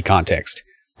security context.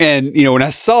 And, when I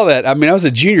saw that, I was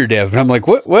a junior dev, but I'm like,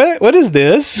 what is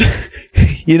this?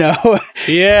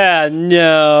 Yeah,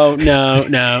 no.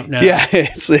 Yeah,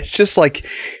 it's just like,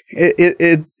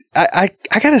 I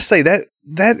gotta say that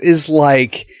is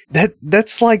like,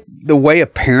 that's like the way a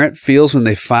parent feels when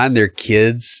they find their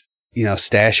kids,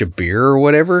 stash of beer or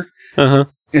whatever. Uh-huh.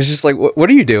 It's just like, what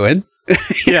are you doing?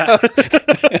 Yeah.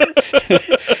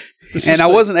 And I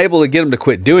wasn't able to get them to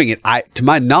quit doing it. To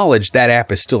my knowledge, that app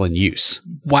is still in use.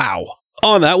 Wow.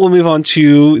 On that, we'll move on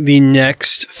to the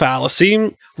next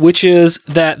fallacy, which is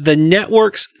that the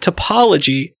network's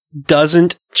topology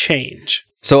doesn't change.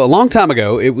 So a long time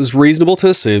ago, it was reasonable to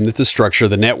assume that the structure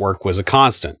of the network was a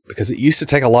constant because it used to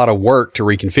take a lot of work to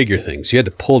reconfigure things. You had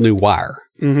to pull new wire.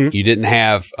 Mm-hmm. You didn't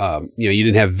have, you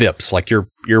didn't have VIPs, like you're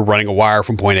running a wire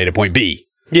from point A to point B.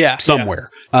 Yeah.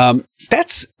 Somewhere. Yeah.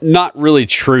 That's not really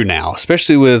true now,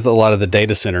 especially with a lot of the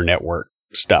data center network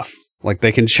stuff. Like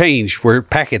they can change where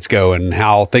packets go and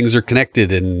how things are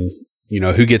connected and,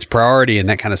 who gets priority and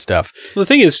that kind of stuff. Well, the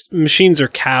thing is, machines are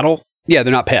cattle. Yeah,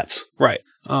 they're not pets. Right.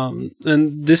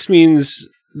 And this means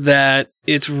that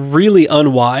it's really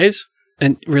unwise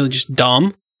and really just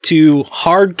dumb to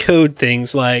hard code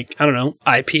things like,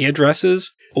 IP addresses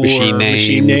or machine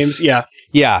names. Yeah.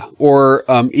 Yeah. Or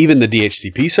even the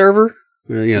DHCP server,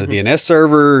 the DNS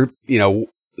server,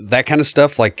 that kind of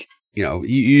stuff. Like,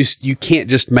 you can't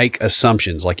just make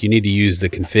assumptions. Like you need to use the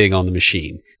config on the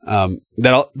machine.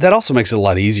 That also makes it a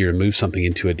lot easier to move something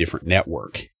into a different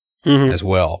network. Mm-hmm. As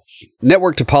well.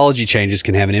 Network topology changes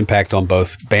can have an impact on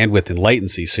both bandwidth and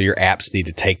latency, so your apps need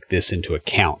to take this into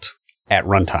account at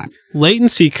runtime.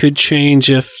 Latency could change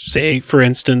if, say, for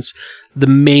instance, the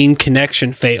main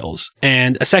connection fails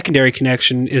and a secondary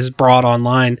connection is brought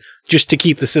online just to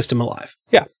keep the system alive.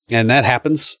 Yeah, and that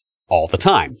happens all the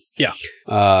time. Yeah.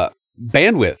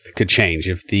 Bandwidth could change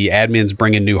if the admins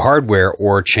bring in new hardware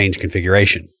or change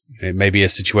configuration. It may be a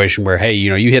situation where, hey,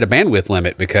 you hit a bandwidth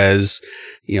limit because,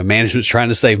 management's trying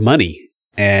to save money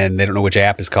and they don't know which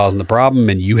app is causing the problem.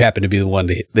 And you happen to be the one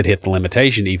that hit the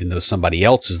limitation, even though somebody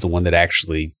else is the one that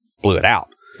actually blew it out.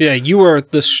 Yeah, you were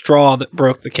the straw that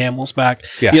broke the camel's back.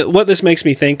 Yeah. What this makes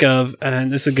me think of,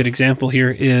 and this is a good example here,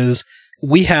 is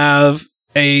we have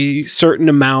a certain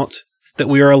amount that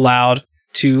we are allowed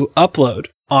to upload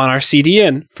on our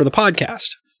CDN for the podcast.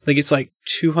 I think it's like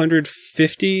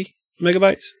 250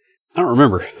 megabytes. I don't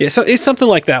remember. Yeah, so it's something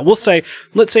like that. Let's say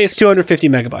it's 250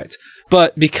 megabytes.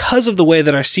 But because of the way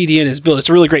that our CDN is built, it's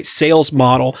a really great sales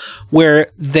model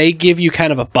where they give you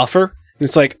kind of a buffer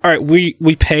It's like, all right,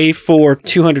 we pay for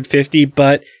 250,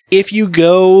 but if you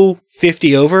go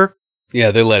 50 over, yeah,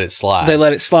 they let it slide.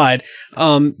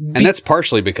 And that's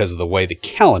partially because of the way the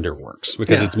calendar works,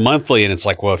 because it's monthly, and it's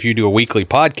like, well, if you do a weekly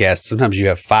podcast, sometimes you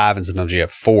have 5 and sometimes you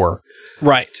have 4.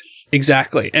 Right.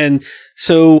 Exactly. And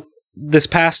so this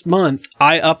past month,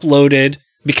 I uploaded,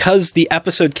 because the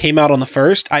episode came out on the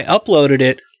 1st, I uploaded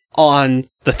it on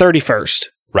the 31st.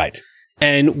 Right.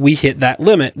 And we hit that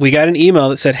limit. We got an email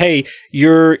that said, hey,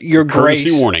 your courtesy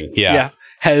grace warning. Yeah.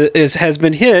 Has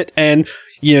been hit, and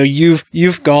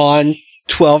you've gone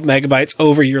 12 megabytes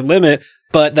over your limit,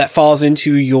 but that falls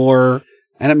into your...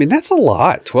 And I mean, that's a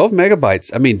lot. 12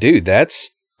 megabytes. I mean, dude, that's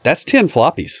 10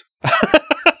 floppies.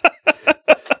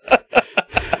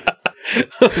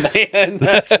 Man,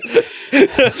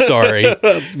 sorry.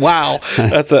 Wow.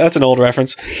 That's an old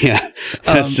reference. Yeah.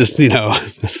 That's just,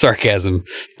 sarcasm.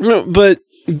 But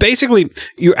basically,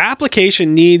 your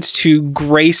application needs to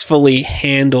gracefully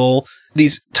handle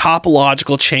these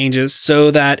topological changes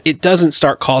so that it doesn't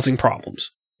start causing problems.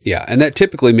 Yeah. And that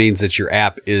typically means that your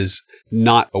app is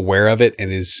not aware of it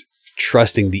and is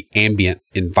trusting the ambient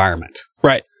environment.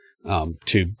 Right.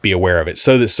 To be aware of it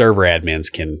so that server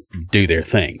admins can do their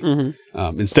thing.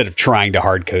 Mm-hmm. Instead of trying to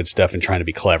hard code stuff and trying to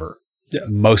be clever. Yeah.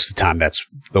 Most of the time, that's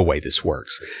the way this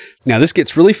works. Now, this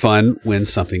gets really fun when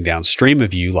something downstream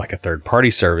of you, like a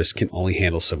third-party service, can only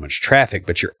handle so much traffic,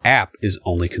 but your app is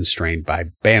only constrained by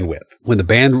bandwidth. When the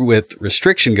bandwidth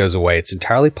restriction goes away, it's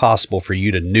entirely possible for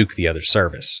you to nuke the other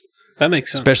service. That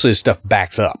makes sense. Especially as stuff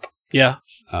backs up. Yeah.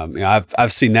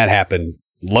 I've seen that happen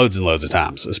loads and loads of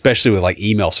times, especially with like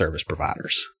email service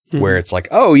providers, where it's like,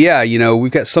 oh yeah,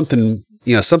 we've got something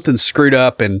screwed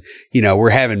up, and we're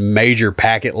having major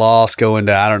packet loss going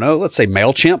to, I don't know, let's say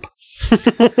MailChimp,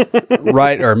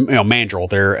 right? Or Mandrill,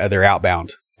 they're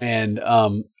outbound, and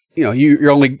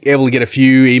you're only able to get a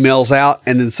few emails out,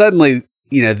 and then suddenly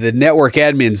the network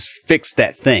admins fix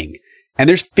that thing, and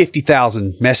there's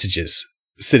 50,000 messages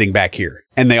sitting back here,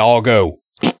 and they all go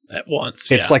at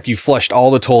once. It's like you flushed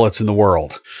all the toilets in the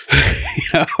world.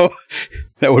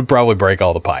 That would probably break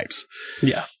all the pipes.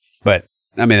 Yeah. But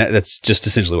I mean, that's just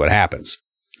essentially what happens.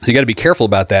 So you got to be careful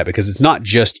about that, because it's not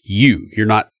just you. You're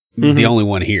not the only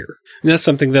one here. And that's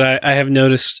something that I have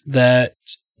noticed that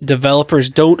developers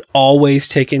don't always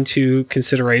take into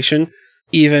consideration,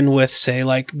 even with, say,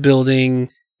 like building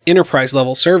enterprise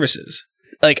level services.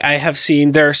 Like, I have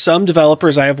seen, there are some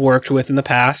developers I have worked with in the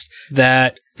past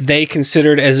that they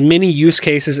considered as many use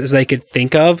cases as they could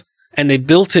think of, and they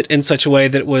built it in such a way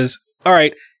that it was, all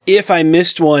right, if I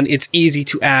missed one, it's easy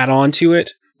to add on to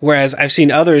it. Whereas I've seen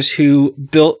others who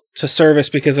built a service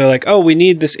because they're like, oh, we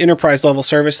need this enterprise level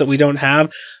service that we don't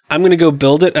have. I'm going to go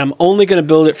build it, and I'm only going to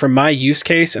build it for my use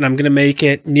case, and I'm going to make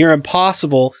it near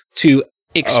impossible to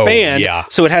expand.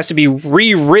 So it has to be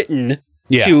rewritten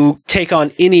to take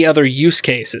on any other use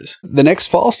cases. The next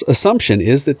false assumption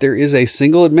is that there is a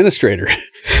single administrator.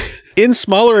 In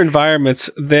smaller environments,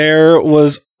 there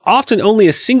was often only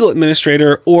a single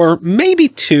administrator, or maybe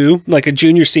two, like a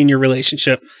junior-senior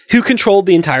relationship, who controlled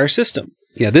the entire system.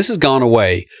 Yeah, this has gone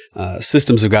away.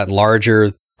 Systems have gotten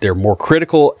larger, they're more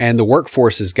critical, and the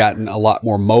workforce has gotten a lot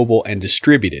more mobile and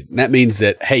distributed. And that means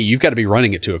that, hey, you've got to be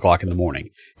running at 2 o'clock in the morning.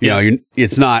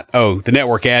 It's not, the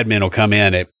network admin will come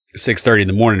in at 6:30 in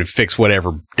the morning and fix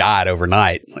whatever died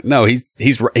overnight. Like, no, he's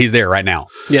there right now.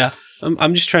 Yeah.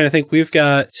 I'm just trying to think. We've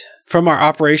got, from our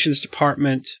operations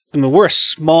department, we're a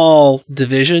small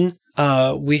division.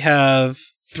 We have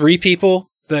 3 people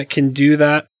that can do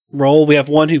that role. We have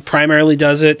one who primarily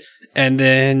does it, and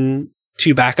then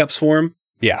 2 backups for him.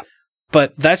 Yeah.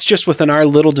 But that's just within our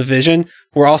little division.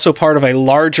 We're also part of a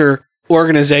larger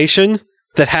organization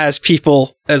that has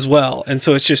people as well. And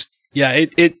so it's just,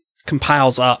 it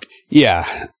compiles up.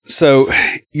 Yeah. So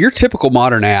your typical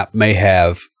modern app may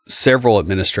have several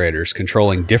administrators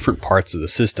controlling different parts of the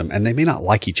system, and they may not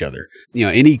like each other.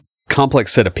 Any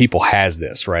complex set of people has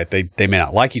this, right? They may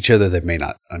not like each other. They may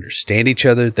not understand each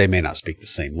other. They may not speak the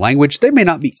same language. They may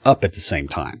not be up at the same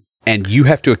time. And you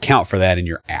have to account for that in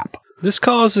your app. This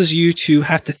causes you to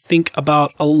have to think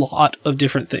about a lot of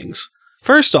different things.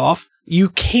 First off, you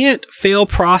can't fail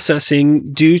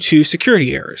processing due to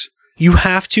security errors. You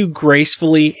have to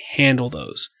gracefully handle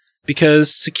those,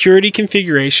 because security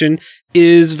configuration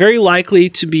is very likely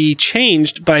to be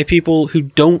changed by people who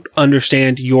don't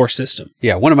understand your system.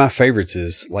 Yeah, one of my favorites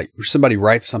is like somebody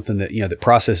writes something that, that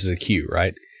processes a queue,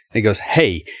 right? And it goes,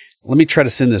 hey, let me try to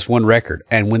send this one record.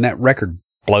 And when that record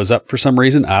blows up for some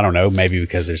reason, I don't know, maybe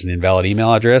because there's an invalid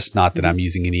email address, not that I'm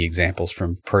using any examples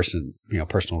from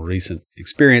personal recent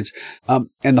experience, and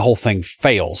the whole thing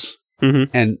fails.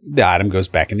 And the item goes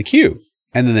back in the queue.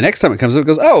 And then the next time it comes up, it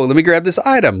goes, oh, let me grab this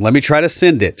item. Let me try to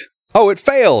send it. Oh, it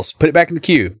fails. Put it back in the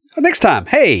queue. Oh, next time,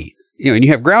 hey, and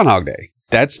you have Groundhog Day.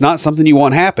 That's not something you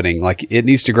want happening. Like, it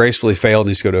needs to gracefully fail. It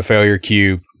needs to go to a failure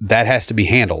queue. That has to be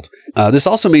handled. This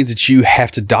also means that you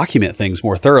have to document things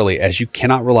more thoroughly, as you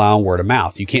cannot rely on word of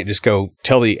mouth. You can't just go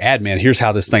tell the admin, here's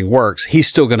how this thing works. He's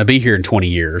still going to be here in 20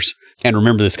 years and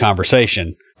remember this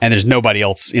conversation, and there's nobody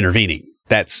else intervening.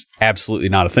 That's absolutely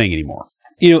not a thing anymore.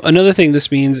 Another thing this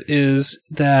means is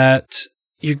that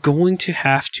you're going to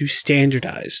have to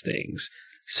standardize things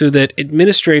so that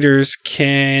administrators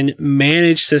can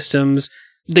manage systems.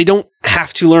 They don't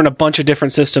have to learn a bunch of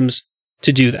different systems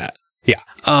to do that. Yeah.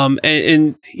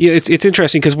 It's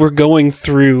interesting because we're going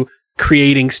through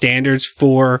creating standards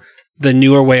for the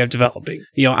newer way of developing.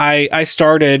 I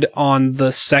started on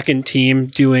the second team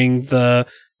doing the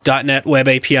 .NET Web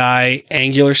API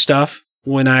Angular stuff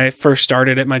when I first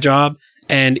started at my job.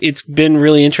 And it's been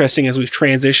really interesting as we've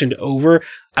transitioned over.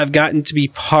 I've gotten to be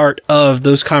part of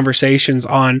those conversations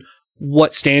on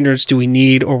what standards do we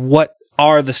need, or what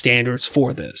are the standards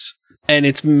for this. And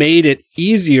it's made it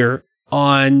easier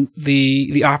on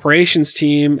the operations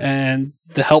team and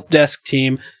the help desk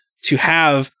team to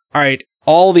have, all right,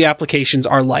 all the applications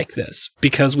are like this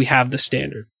because we have the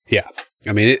standard. Yeah.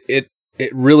 I mean, it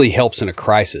really helps in a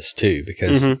crisis too,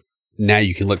 because now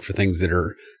you can look for things that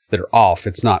are off.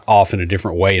 It's not off in a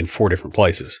different way in 4 different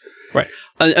places. Right.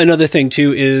 Another thing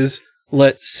too is,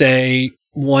 let's say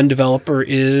one developer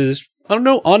is, I don't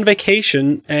know, on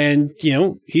vacation, and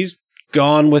he's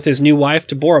gone with his new wife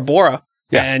to Bora Bora,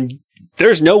 and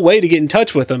there's no way to get in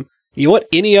touch with him. You know what?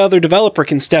 Any other developer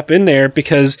can step in there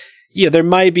because there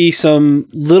might be some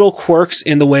little quirks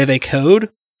in the way they code,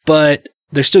 but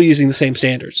they're still using the same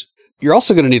standards. You're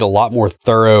also going to need a lot more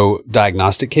thorough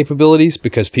diagnostic capabilities,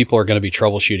 because people are going to be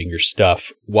troubleshooting your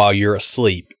stuff while you're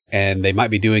asleep, and they might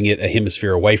be doing it a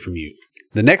hemisphere away from you.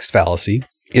 The next fallacy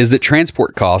is that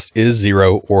transport cost is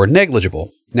zero or negligible.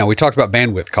 Now, we talked about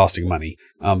bandwidth costing money,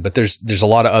 but there's a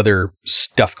lot of other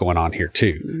stuff going on here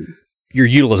too. Your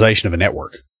utilization of a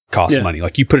network costs money.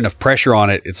 Like, you put enough pressure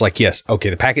on it, it's like, yes, okay,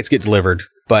 the packets get delivered,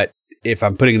 but if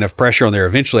I'm putting enough pressure on there,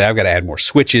 eventually I've got to add more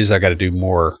switches, I've got to do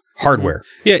more hardware.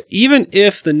 Yeah, even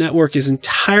if the network is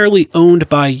entirely owned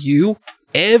by you,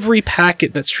 every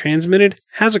packet that's transmitted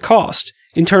has a cost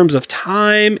in terms of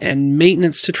time and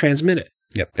maintenance to transmit it.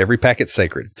 Yep, every packet's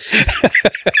sacred.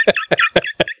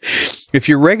 If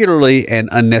you're regularly and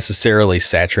unnecessarily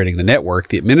saturating the network,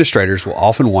 the administrators will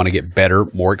often want to get better,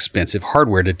 more expensive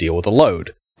hardware to deal with the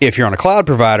load. If you're on a cloud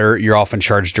provider, you're often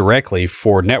charged directly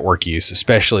for network use,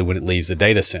 especially when it leaves the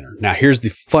data center. Now, here's the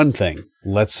fun thing.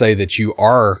 Let's say that you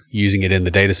are using it in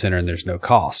the data center and there's no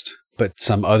cost, but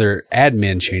some other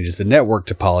admin changes the network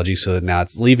topology so that now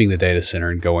it's leaving the data center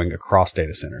and going across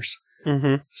data centers.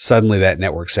 Suddenly that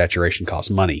network saturation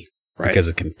costs money because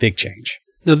of config change.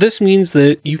 Now, this means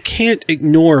that you can't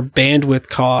ignore bandwidth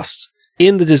costs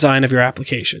in the design of your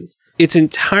application. It's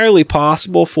entirely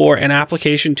possible for an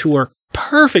application to work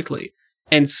perfectly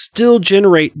and still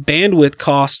generate bandwidth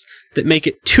costs that make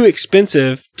it too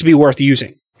expensive to be worth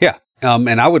using. Yeah.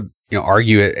 And I would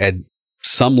argue at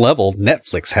some level,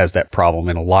 Netflix has that problem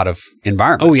in a lot of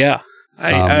environments. Oh, yeah.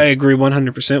 I agree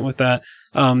 100% with that.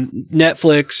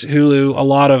 Netflix, Hulu, a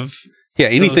lot of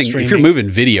anything. If you're moving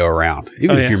video around,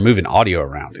 even if you're moving audio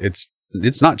around,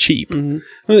 it's not cheap.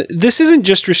 This isn't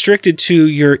just restricted to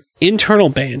your internal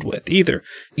bandwidth either.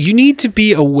 You need to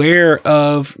be aware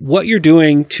of what you're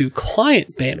doing to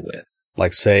client bandwidth.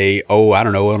 Like, say, I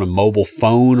don't know, on a mobile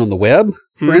phone on the web,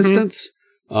 for instance.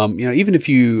 Even if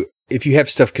you have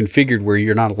stuff configured where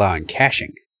you're not allowing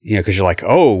caching. Because you're like,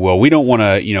 we don't want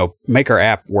to, make our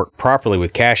app work properly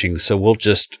with caching, so we'll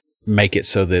just make it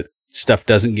so that stuff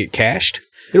doesn't get cached.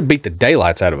 It'll beat the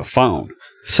daylights out of a phone.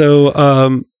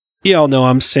 So, y'all know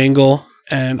I'm single,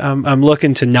 and I'm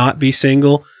looking to not be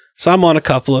single. So I'm on a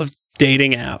couple of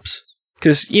dating apps.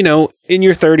 Because, in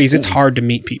your 30s, it's hard to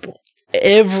meet people.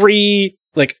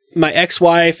 My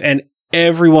ex-wife and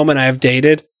every woman I've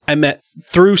dated, I met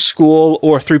through school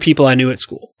or through people I knew at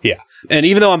school. Yeah. And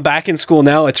even though I'm back in school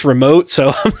now, it's remote,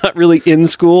 so I'm not really in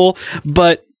school.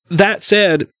 But that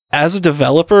said, as a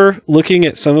developer looking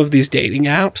at some of these dating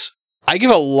apps, I give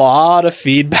a lot of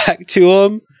feedback to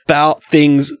them about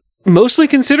things mostly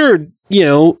considered,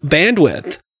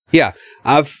 bandwidth. Yeah.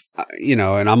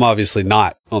 And I'm obviously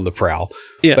not on the prowl,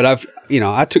 yeah. But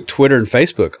I took Twitter and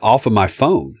Facebook off of my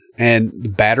phone, and the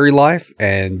battery life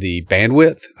and the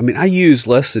bandwidth. I mean, I use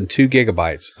less than 2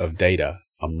 gigabytes of data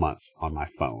a month on my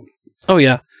phone. Oh,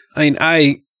 yeah. I mean,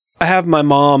 I have my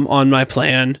mom on my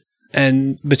plan,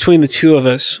 and between the two of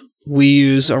us, we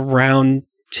use around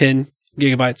 10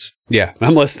 gigabytes. Yeah,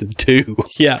 I'm less than 2.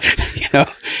 Yeah. You know,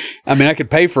 I mean, I could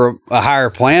pay for a higher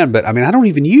plan, but I mean, I don't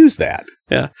even use that.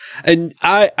 Yeah. And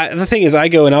I the thing is,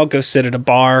 I'll go sit at a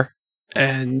bar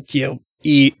and,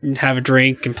 eat and have a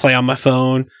drink and play on my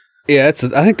phone. Yeah, I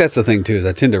think that's the thing too, is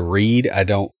I tend to read.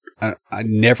 I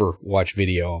never watch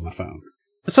video on my phone.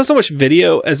 It's not so much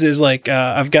video as is like,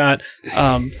 I've got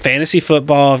fantasy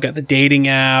football. I've got the dating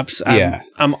apps.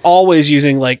 I'm always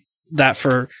using like that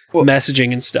for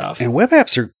messaging and stuff. And web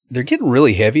apps they're getting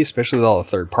really heavy, especially with all the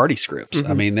third-party scripts.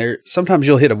 Mm-hmm. I mean, sometimes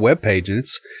you'll hit a web page and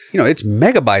it's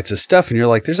megabytes of stuff, and you're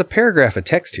like, there's a paragraph of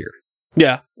text here.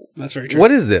 Yeah, that's very true.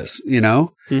 What is this?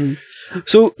 Mm-hmm.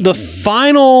 So the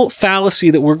final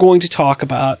fallacy that we're going to talk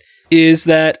about is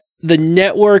that the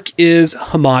network is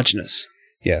homogeneous.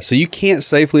 Yeah, so you can't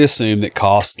safely assume that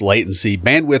cost, latency,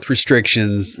 bandwidth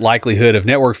restrictions, likelihood of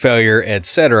network failure,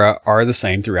 etc. are the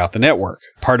same throughout the network.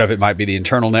 Part of it might be the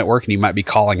internal network, and you might be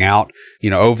calling out,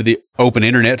 over the open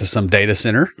internet to some data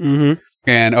center. Mm-hmm.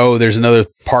 And, there's another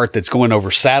part that's going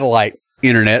over satellite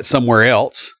internet somewhere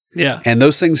else. Yeah. And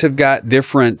those things have got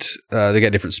different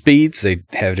speeds. They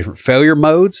have different failure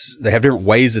modes. They have different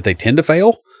ways that they tend to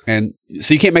fail. And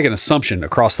so you can't make an assumption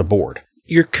across the board.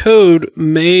 Your code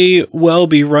may well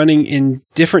be running in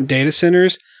different data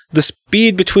centers. The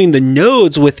speed between the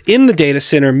nodes within the data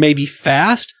center may be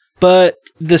fast, but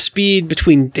the speed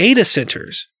between data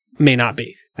centers may not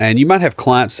be. And you might have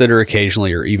clients that are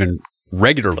occasionally or even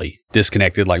regularly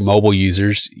disconnected, like mobile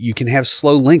users. You can have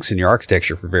slow links in your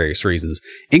architecture for various reasons,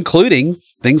 including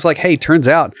things like, hey, turns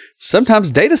out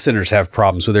sometimes data centers have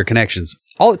problems with their connections.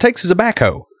 All it takes is a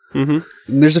backhoe. Mm-hmm.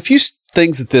 And there's a few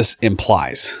things that this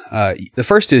implies. The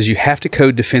first is you have to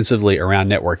code defensively around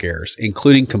network errors,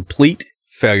 including complete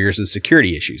failures and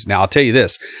security issues. Now, I'll tell you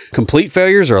this, complete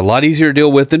failures are a lot easier to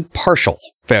deal with than partial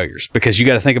failures, because you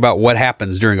got to think about what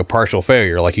happens during a partial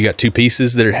failure. Like, you got two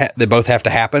pieces that both have to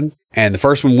happen, and the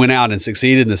first one went out and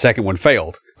succeeded, and the second one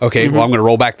failed. Okay, well, I'm going to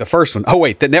roll back the first one. Oh,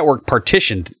 wait, the network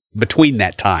partitioned between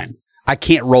that time. I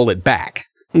can't roll it back.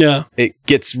 Yeah. It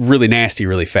gets really nasty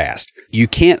really fast. You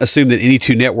can't assume that any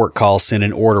two network calls sent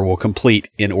in order will complete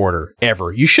in order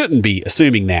ever. You shouldn't be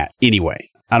assuming that anyway.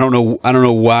 I don't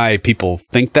know why people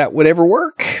think that would ever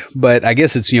work, but I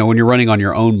guess it's, when you're running on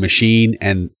your own machine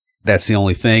and that's the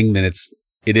only thing, then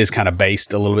it is kind of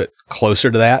based a little bit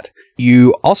closer to that.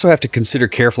 You also have to consider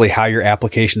carefully how your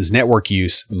application's network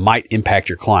use might impact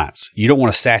your clients. You don't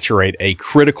want to saturate a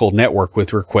critical network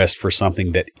with requests for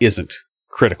something that isn't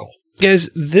critical. Guys,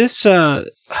 this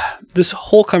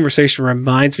whole conversation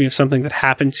reminds me of something that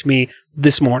happened to me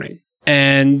this morning.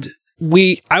 And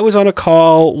I was on a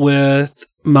call with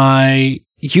my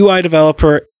UI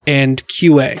developer and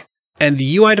QA. And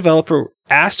the UI developer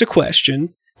asked a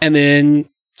question and then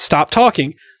stopped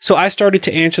talking. So I started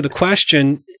to answer the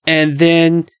question, and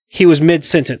then he was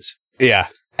mid-sentence. Yeah.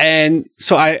 And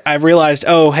so I realized,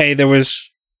 oh, hey, there was,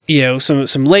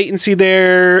 some latency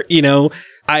there.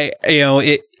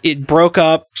 It broke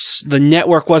up. The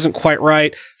network wasn't quite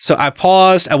right. So I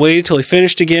paused. I waited till he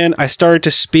finished again. I started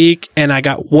to speak and I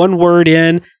got one word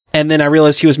in, and then I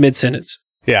realized he was mid-sentence.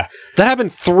 Yeah. That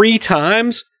happened 3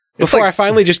 times before I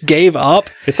finally just gave up.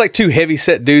 It's like two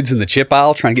heavy-set dudes in the chip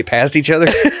aisle trying to get past each other.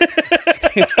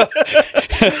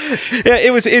 Yeah,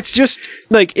 it's just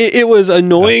like, it was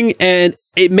annoying, and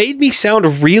it made me sound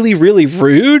really, really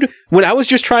rude when I was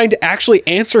just trying to actually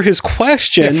answer his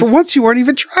question. Yeah, for once, you weren't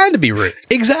even trying to be rude.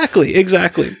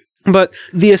 Exactly. But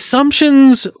the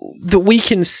assumptions that we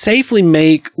can safely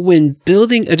make when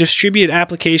building a distributed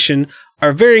application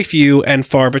are very few and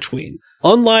far between.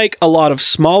 Unlike a lot of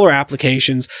smaller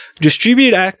applications,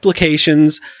 distributed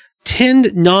applications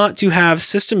tend not to have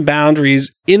system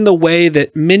boundaries in the way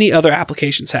that many other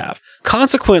applications have.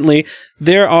 Consequently,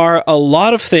 there are a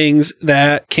lot of things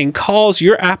that can cause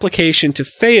your application to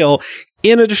fail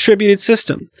in a distributed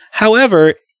system.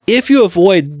 However, if you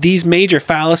avoid these major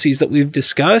fallacies that we've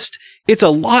discussed, it's a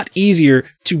lot easier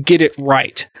to get it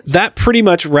right. That pretty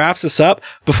much wraps us up.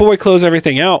 Before we close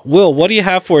everything out, Will, what do you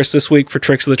have for us this week for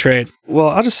Tricks of the Trade? Well,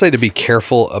 I'll just say to be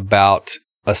careful about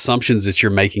assumptions that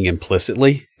you're making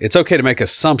implicitly. It's okay to make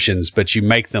assumptions, but you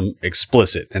make them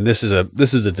explicit. And this is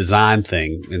a design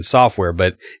thing in software,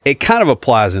 but it kind of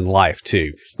applies in life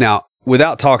too. Now,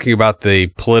 without talking about the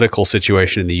political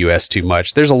situation in the U.S. too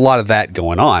much, there's a lot of that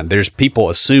going on. There's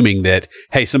people assuming that,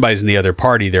 hey, somebody's in the other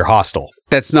party, they're hostile.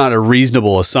 That's not a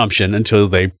reasonable assumption until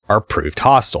they are proved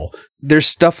hostile. There's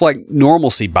stuff like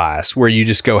normalcy bias, where you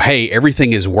just go, hey,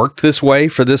 everything has worked this way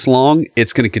for this long.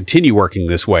 It's going to continue working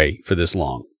this way for this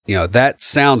long. That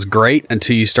sounds great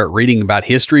until you start reading about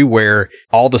history where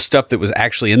all the stuff that was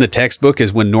actually in the textbook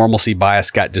is when normalcy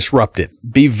bias got disrupted.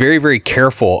 Be very, very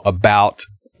careful about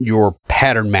your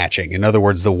pattern matching. In other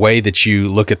words, the way that you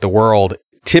look at the world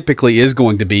typically is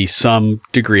going to be some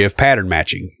degree of pattern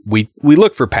matching. We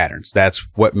look for patterns. That's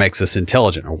what makes us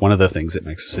intelligent, or one of the things that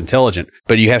makes us intelligent.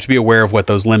 But you have to be aware of what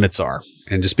those limits are,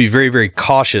 and just be very, very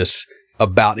cautious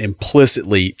about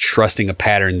implicitly trusting a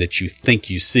pattern that you think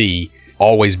you see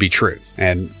always be true.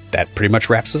 And that pretty much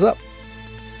wraps us up.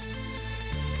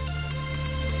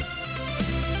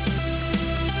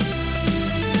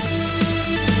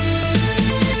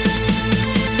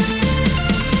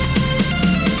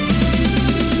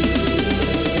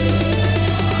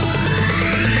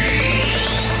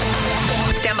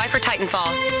 Stand by for Titanfall.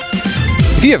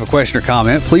 If you have a question or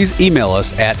comment, please email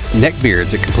us at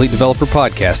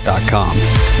neckbeards@CompleteDeveloperPodcast.com.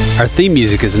 Our theme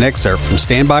music is an excerpt from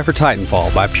Stand By for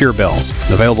Titanfall by Pure Bells,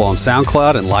 available on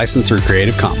SoundCloud and licensed through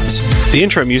Creative Commons. The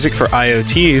intro music for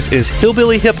IoTs is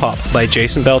Hillbilly Hip Hop by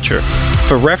Jason Belcher.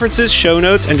 For references, show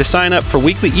notes, and to sign up for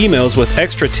weekly emails with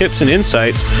extra tips and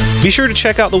insights, be sure to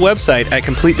check out the website at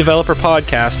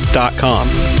CompleteDeveloperPodcast.com.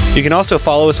 You can also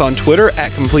follow us on Twitter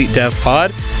at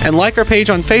CompleteDevPod and like our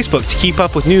page on Facebook to keep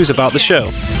up with news about the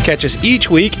show. Catch us each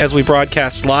week as we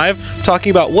broadcast live,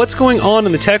 talking about what's going on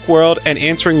in the tech world and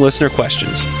answering listener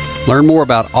questions. Learn more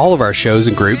about all of our shows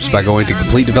and groups by going to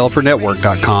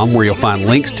CompleteDeveloperNetwork.com, where you'll find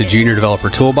links to Junior Developer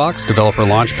Toolbox, Developer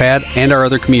Launchpad, and our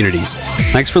other communities.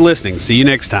 Thanks for listening. See you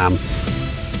next time.